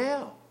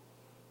now.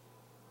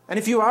 And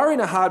if you are in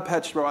a hard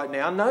patch right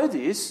now, know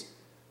this: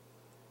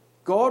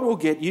 God will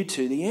get you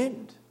to the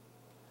end.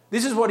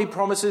 This is what he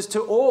promises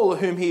to all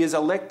whom he has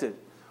elected,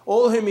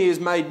 all whom he has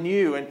made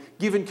new and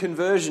given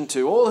conversion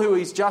to, all who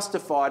he's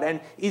justified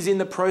and is in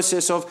the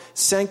process of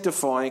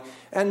sanctifying.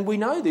 And we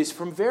know this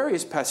from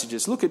various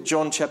passages. Look at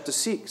John chapter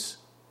 6.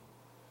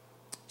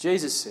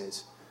 Jesus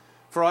says,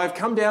 "For I have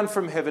come down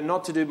from heaven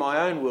not to do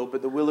my own will,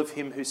 but the will of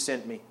him who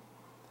sent me.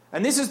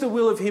 And this is the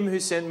will of him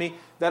who sent me,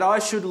 that I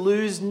should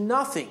lose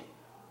nothing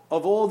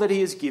of all that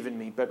he has given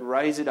me, but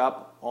raise it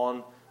up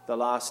on the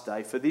last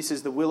day. For this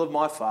is the will of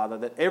my Father,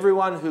 that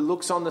everyone who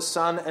looks on the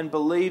Son and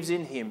believes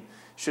in him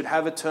should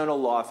have eternal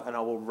life, and I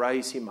will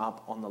raise him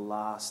up on the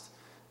last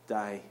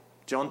day."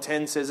 John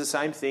 10 says the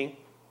same thing.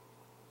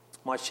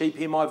 "My sheep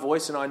hear my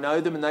voice, and I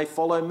know them, and they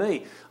follow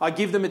me. I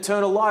give them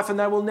eternal life, and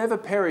they will never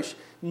perish.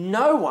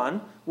 No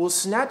one will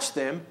snatch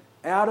them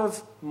out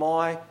of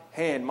my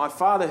hand. My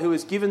Father who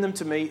has given them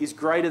to me is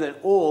greater than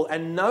all,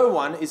 and no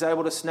one is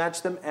able to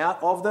snatch them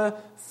out of the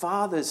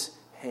Father's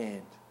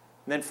hand."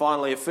 And then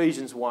finally,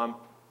 Ephesians 1.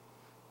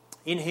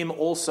 "In him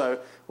also,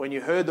 when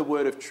you heard the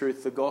word of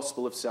truth, the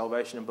gospel of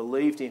salvation, and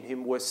believed in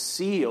him, were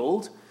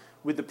sealed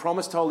with the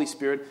promised Holy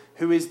Spirit,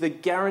 who is the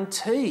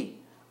guarantee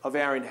of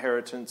our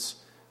inheritance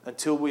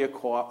until we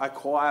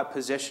acquire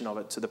possession of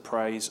it, to the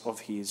praise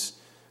of his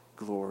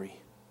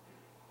glory."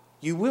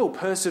 You will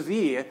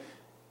persevere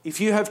if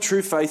you have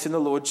true faith in the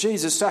Lord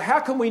Jesus. So how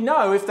can we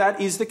know if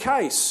that is the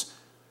case?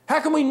 How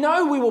can we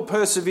know we will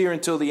persevere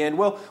until the end?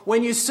 Well,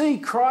 when you see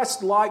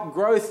Christ-like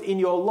growth in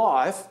your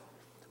life,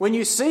 when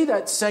you see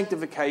that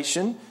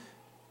sanctification,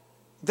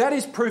 that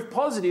is proof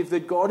positive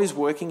that God is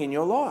working in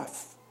your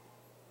life.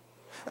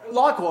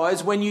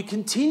 Likewise, when you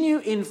continue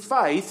in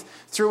faith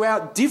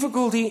throughout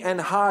difficulty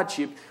and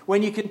hardship,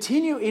 when you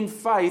continue in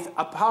faith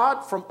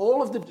apart from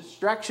all of the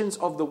distractions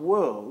of the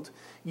world,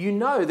 you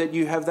know that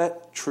you have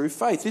that true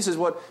faith. This is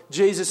what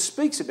Jesus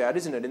speaks about,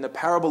 isn't it, in the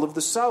parable of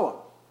the sower.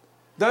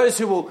 Those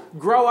who will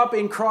grow up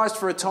in Christ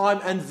for a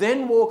time and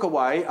then walk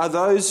away are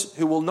those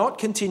who will not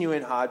continue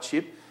in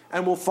hardship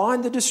and will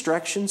find the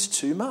distractions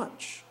too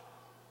much.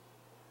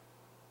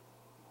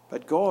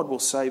 But God will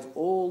save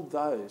all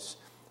those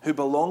who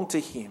belong to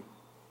him.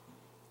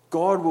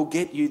 God will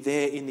get you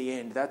there in the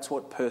end. That's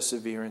what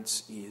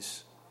perseverance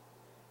is.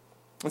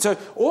 And so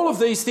all of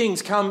these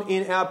things come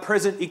in our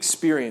present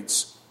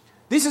experience.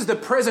 This is the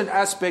present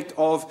aspect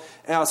of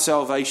our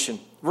salvation: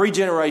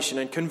 regeneration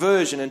and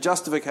conversion and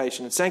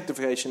justification and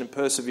sanctification and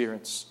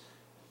perseverance.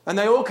 And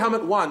they all come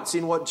at once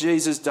in what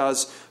Jesus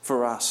does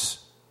for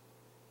us.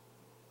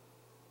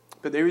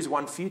 But there is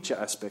one future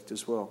aspect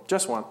as well.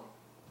 Just one.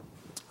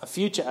 A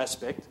future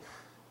aspect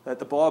that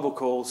the Bible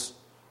calls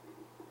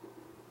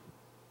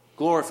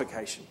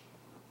glorification.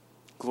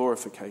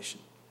 Glorification.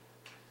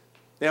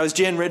 Now, as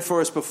Jen read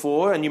for us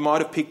before, and you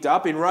might have picked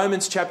up, in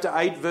Romans chapter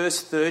 8,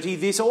 verse 30,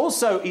 this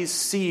also is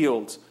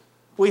sealed.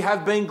 We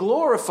have been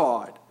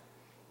glorified.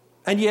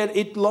 And yet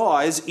it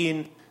lies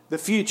in the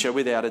future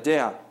without a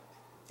doubt.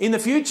 In the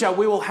future,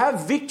 we will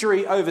have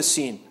victory over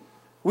sin.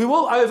 We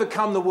will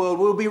overcome the world.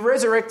 We will be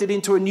resurrected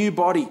into a new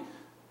body.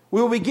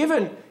 We will be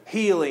given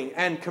healing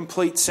and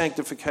complete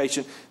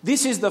sanctification.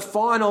 This is the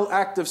final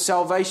act of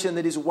salvation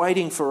that is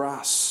waiting for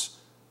us.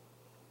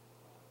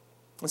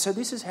 And so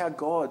this is how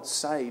God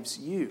saves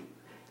you.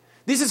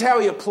 This is how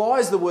he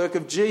applies the work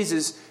of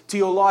Jesus to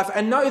your life.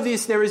 And know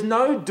this, there is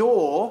no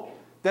door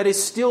that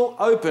is still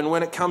open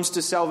when it comes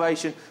to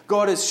salvation.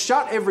 God has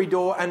shut every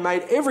door and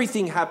made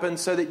everything happen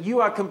so that you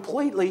are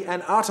completely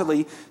and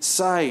utterly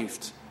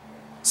saved.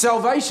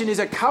 Salvation is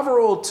a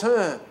cover-all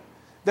term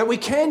that we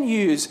can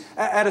use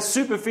at a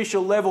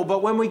superficial level,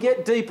 but when we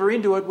get deeper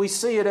into it, we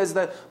see it as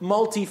the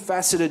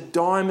multifaceted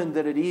diamond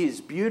that it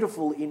is,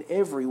 beautiful in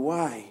every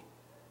way.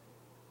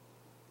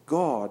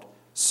 God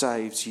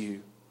saves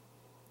you.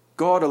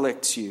 God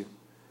elects you.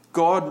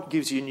 God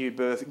gives you new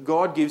birth.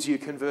 God gives you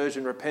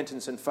conversion,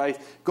 repentance and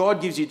faith.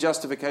 God gives you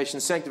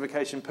justification,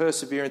 sanctification,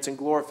 perseverance and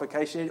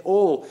glorification. It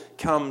all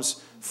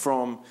comes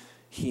from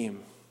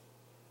him.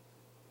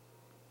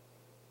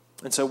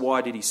 And so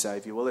why did he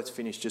save you? Well, let's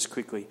finish just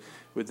quickly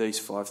with these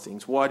 5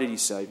 things. Why did he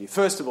save you?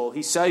 First of all,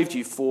 he saved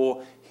you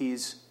for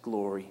his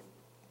glory.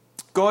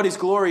 God is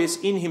glorious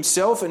in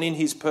himself and in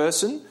his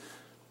person,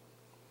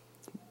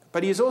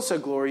 but he is also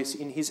glorious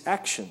in his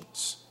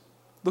actions.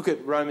 Look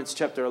at Romans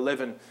chapter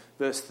 11,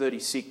 verse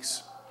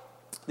 36.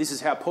 This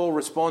is how Paul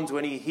responds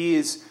when he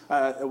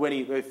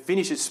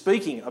finishes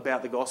speaking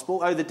about the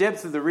gospel. "Oh, the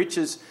depth of the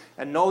riches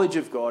and knowledge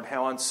of God,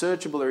 how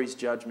unsearchable are his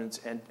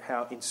judgments and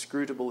how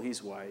inscrutable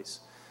his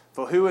ways.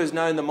 For who has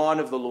known the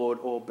mind of the Lord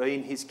or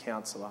been his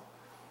counselor?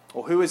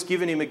 Or who has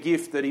given him a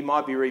gift that he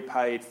might be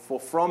repaid? For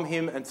from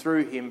him and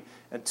through him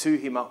and to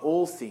him are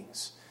all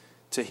things.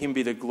 To him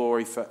be the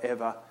glory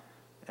forever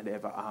and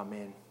ever.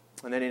 Amen.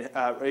 And then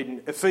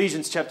in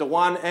Ephesians chapter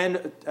 1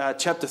 and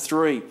chapter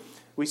 3,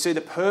 we see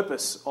the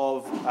purpose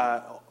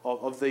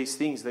of these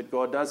things that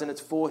God does, and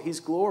it's for his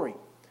glory,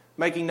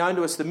 making known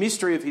to us the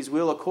mystery of his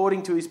will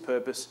according to his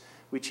purpose,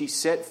 which he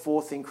set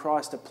forth in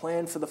Christ, a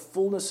plan for the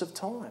fullness of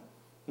time.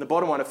 In the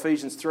bottom one,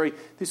 Ephesians 3,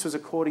 this was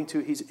according to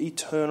his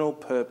eternal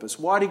purpose.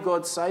 Why did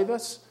God save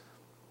us?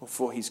 Well,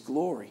 for his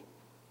glory.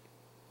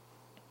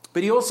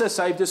 But he also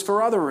saved us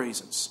for other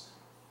reasons.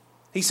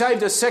 He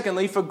saved us,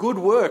 secondly, for good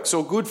works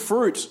or good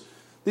fruit.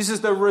 This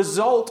is the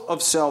result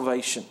of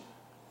salvation.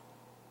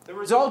 The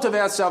result of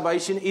our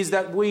salvation is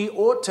that we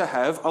ought to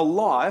have a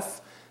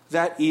life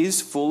that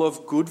is full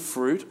of good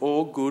fruit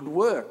or good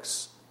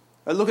works.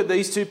 Look at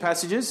these two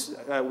passages,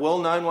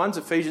 well-known ones,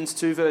 Ephesians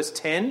 2 verse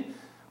 10.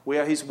 We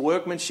are his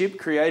workmanship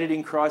created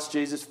in Christ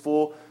Jesus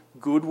for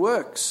good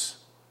works,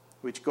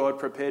 which God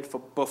prepared for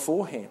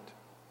beforehand.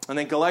 And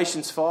then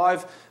Galatians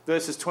 5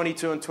 verses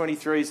 22 and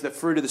 23 is the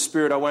fruit of the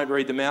Spirit. I won't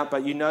read them out,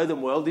 but you know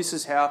them well. This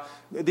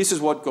is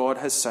what God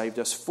has saved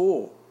us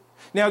for.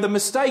 Now, the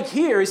mistake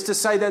here is to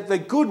say that the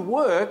good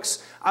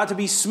works are to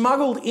be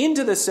smuggled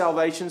into the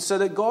salvation so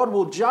that God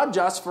will judge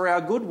us for our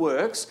good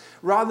works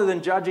rather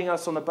than judging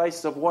us on the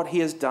basis of what he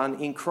has done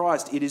in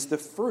Christ. It is the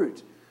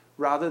fruit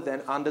rather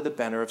than under the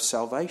banner of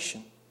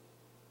salvation.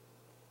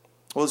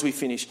 Well, as we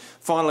finish,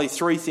 finally,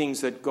 final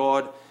reasons that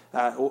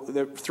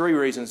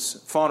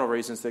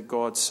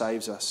God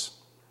saves us.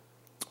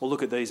 We'll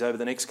look at these over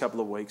the next couple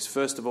of weeks.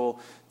 First of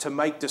all, to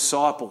make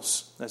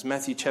disciples, as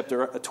Matthew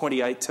chapter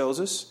 28 tells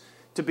us,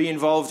 to be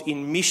involved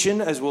in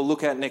mission, as we'll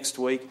look at next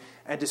week,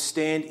 and to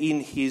stand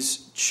in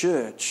his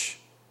church.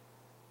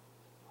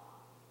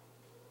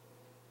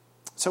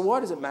 So why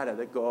does it matter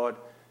that God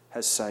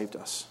has saved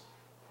us?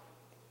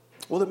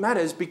 Well, it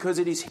matters because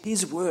it is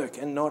his work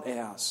and not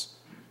ours.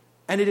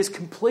 And it is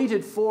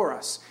completed for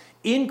us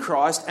in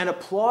Christ and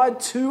applied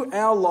to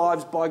our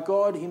lives by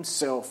God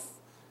himself.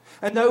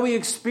 And though we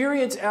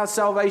experience our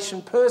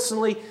salvation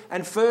personally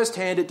and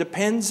firsthand, it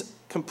depends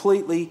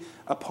completely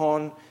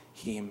upon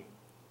him.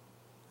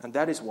 And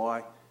that is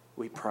why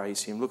we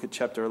praise him. Look at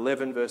chapter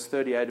 11, verse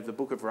 38 of the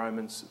book of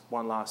Romans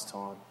one last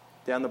time.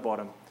 Down the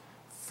bottom.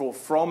 For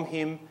from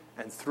him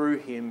and through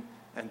him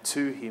and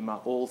to him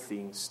are all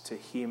things. To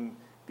him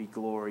be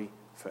glory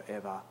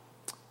forever.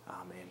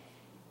 Amen.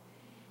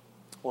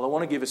 Well, I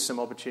want to give us some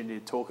opportunity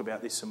to talk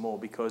about this some more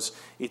because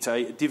it's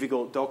a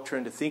difficult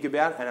doctrine to think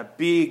about and a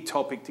big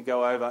topic to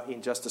go over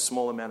in just a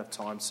small amount of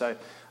time. So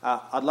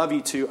I'd love you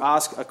to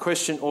ask a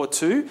question or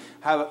two,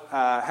 have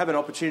an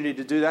opportunity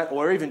to do that,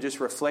 or even just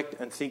reflect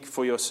and think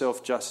for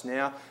yourself just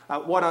now.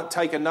 Why not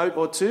take a note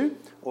or two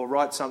or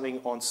write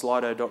something on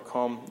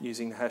slido.com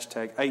using the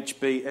hashtag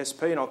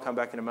HBSP, and I'll come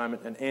back in a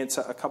moment and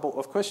answer a couple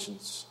of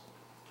questions.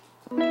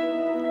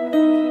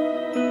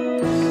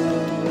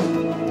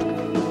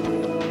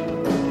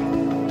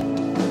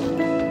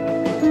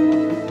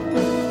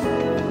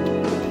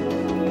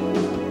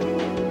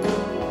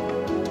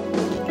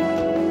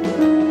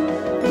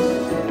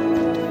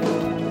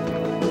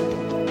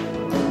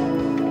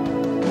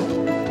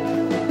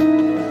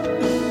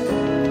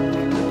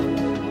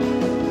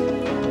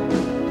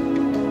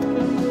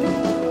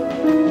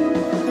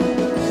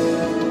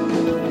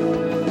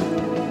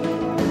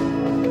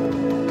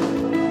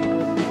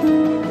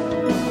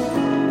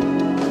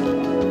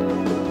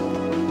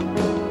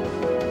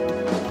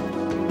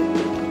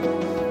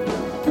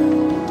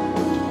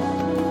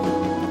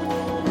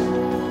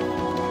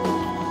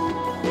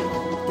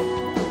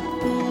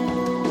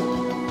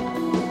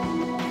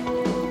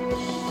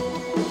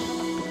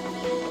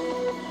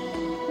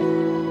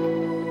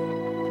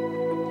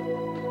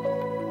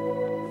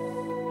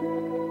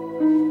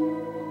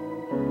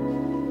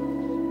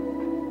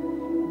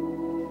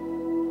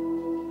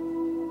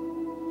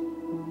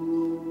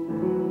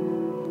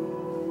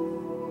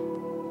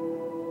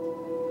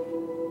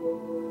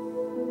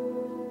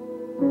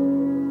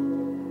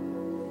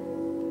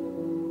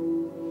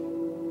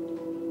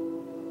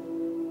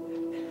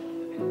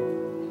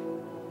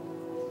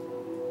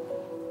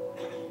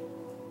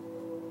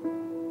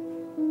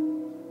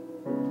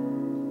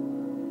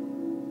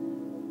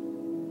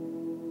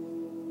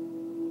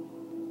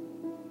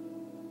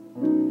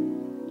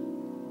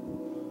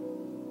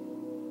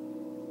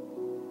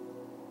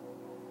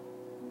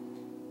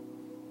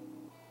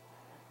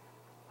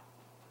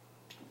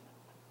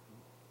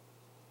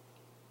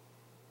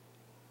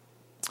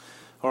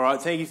 All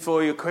right, thank you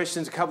for your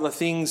questions. A couple of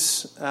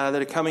things that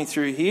are coming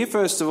through here.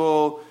 First of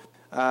all,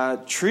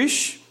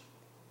 Trish,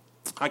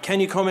 can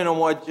you comment on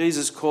why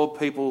Jesus called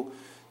people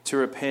to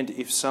repent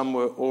if some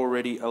were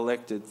already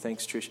elected?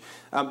 Thanks, Trish.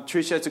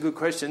 Trish, that's a good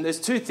question.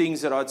 There's two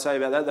things that I'd say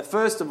about that. The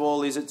first of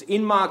all is it's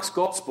in Mark's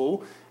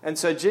Gospel, and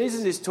so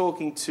Jesus is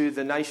talking to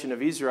the nation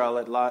of Israel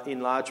in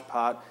large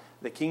part.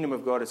 The kingdom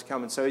of God has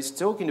come, and so he's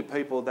talking to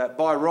people that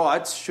by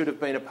rights should have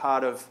been a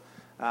part of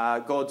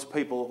God's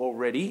people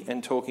already,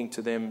 and talking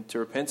to them to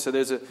repent. So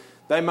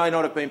they may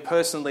not have been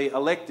personally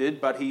elected,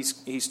 but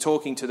he's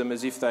talking to them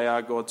as if they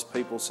are God's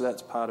people. So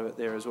that's part of it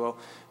there as well.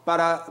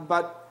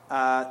 But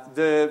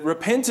the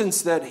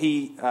repentance that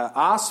he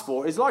asks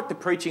for is like the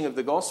preaching of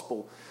the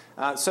gospel.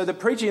 So the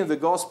preaching of the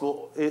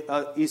gospel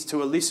is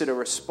to elicit a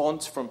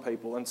response from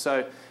people. And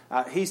so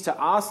he's to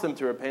ask them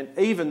to repent,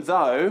 even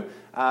though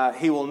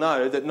he will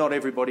know that not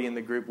everybody in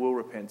the group will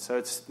repent.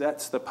 So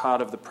that's the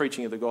part of the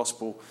preaching of the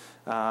gospel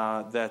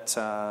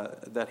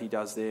that he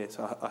does there.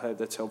 So I hope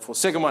that's helpful.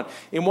 Second one,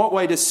 in what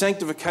way does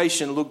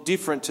sanctification look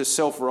different to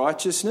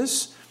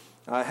self-righteousness?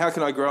 How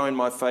can I grow in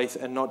my faith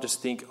and not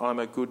just think I'm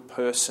a good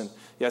person?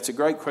 Yeah, it's a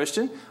great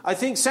question. I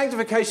think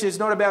sanctification is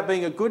not about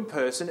being a good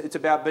person. It's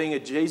about being a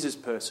Jesus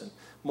person,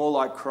 more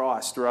like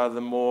Christ rather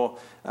than more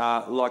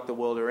like the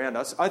world around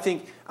us. I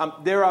think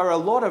there are a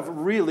lot of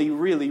really,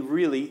 really,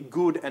 really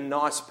good and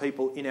nice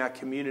people in our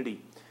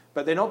community,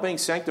 but they're not being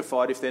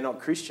sanctified if they're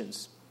not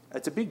Christians.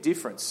 It's a big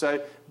difference.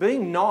 So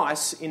being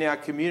nice in our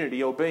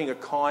community or being a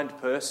kind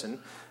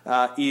person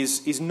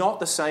is not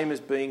the same as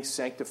being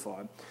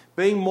sanctified.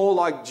 Being more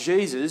like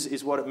Jesus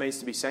is what it means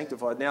to be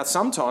sanctified. Now,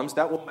 sometimes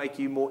that will make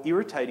you more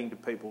irritating to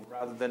people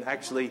rather than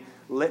actually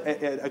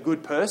a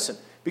good person.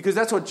 Because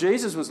that's what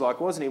Jesus was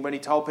like, wasn't he? When he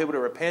told people to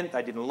repent,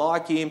 they didn't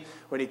like him.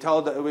 When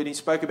he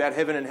spoke about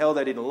heaven and hell,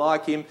 they didn't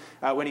like him.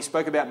 When he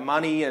spoke about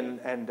money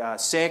and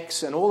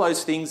sex and all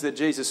those things that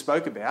Jesus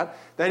spoke about,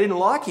 they didn't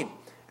like him.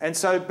 And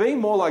so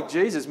being more like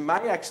Jesus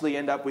may actually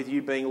end up with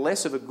you being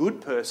less of a good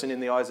person in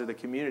the eyes of the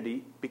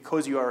community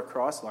because you are a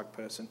Christ-like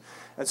person.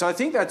 And so I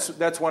think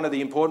that's one of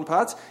the important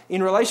parts.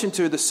 In relation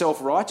to the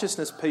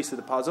self-righteousness piece of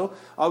the puzzle,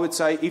 I would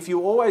say if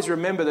you always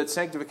remember that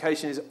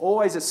sanctification is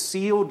always a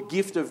sealed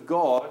gift of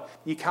God,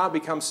 you can't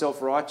become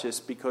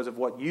self-righteous because of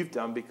what you've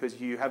done because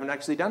you haven't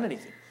actually done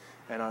anything.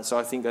 And so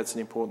I think that's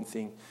an important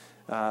thing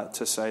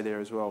to say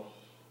there as well.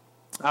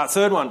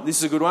 Third one, this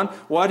is a good one.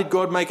 Why did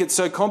God make it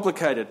so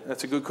complicated?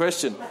 That's a good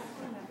question.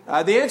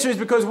 The answer is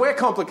because we're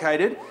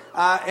complicated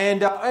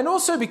and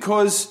also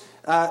because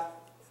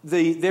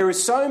there are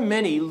so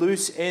many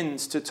loose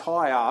ends to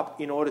tie up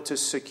in order to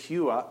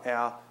secure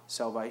our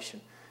salvation.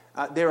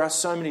 There are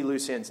so many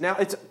loose ends. Now,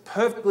 it's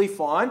perfectly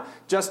fine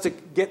just to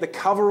get the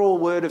coverall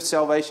word of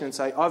salvation and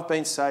say, I've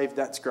been saved,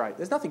 that's great.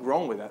 There's nothing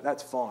wrong with that,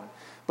 that's fine.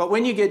 But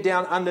when you get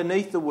down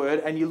underneath the word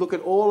and you look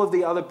at all of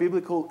the other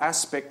biblical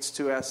aspects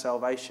to our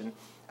salvation,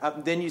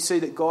 then you see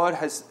that God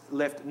has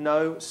left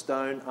no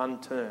stone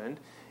unturned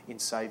in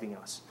saving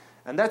us.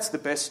 And that's the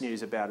best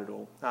news about it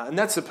all. And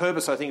that's the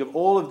purpose, I think, of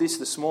all of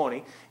this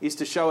morning, is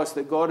to show us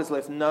that God has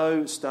left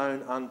no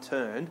stone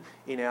unturned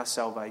in our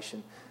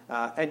salvation.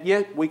 And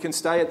yet we can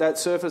stay at that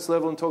surface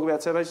level and talk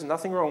about salvation.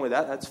 Nothing wrong with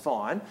that. That's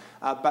fine.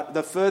 But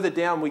the further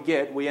down we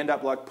get, we end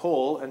up like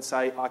Paul and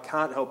say, I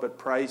can't help but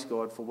praise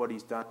God for what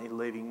he's done in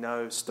leaving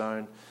no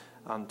stone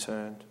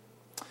unturned.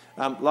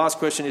 Last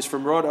question is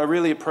from Rod. I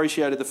really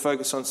appreciated the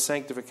focus on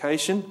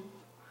sanctification.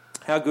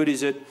 How good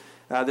is it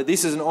that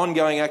this is an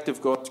ongoing act of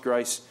God's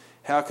grace?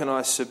 How can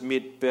I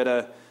submit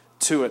better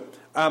to it?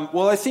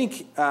 Well, I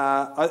think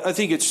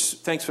it's,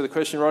 thanks for the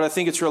question, Rod. I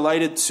think it's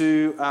related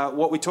to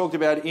what we talked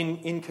about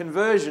in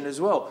conversion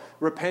as well.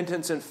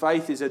 Repentance and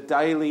faith is a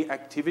daily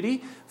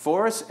activity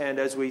for us, and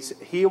as we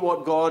hear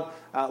what God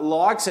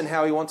likes and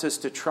how he wants us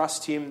to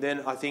trust him,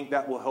 then I think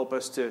that will help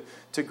us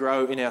to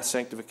grow in our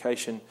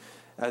sanctification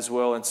as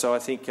well. And so I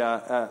think,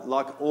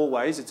 like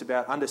always, it's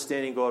about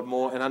understanding God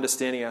more and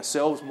understanding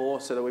ourselves more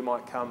so that we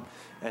might come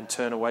and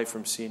turn away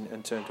from sin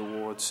and turn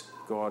towards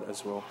God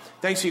as well.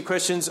 Thanks for your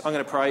questions. I'm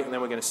going to pray and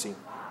then we're going to sing.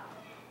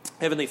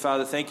 Heavenly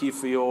Father, thank you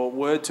for your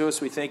word to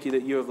us. We thank you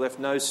that you have left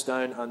no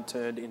stone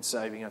unturned in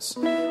saving us.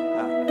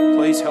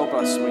 Please help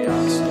us, we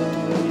ask.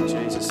 In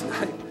Jesus'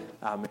 name,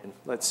 amen.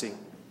 Let's sing.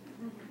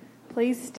 Please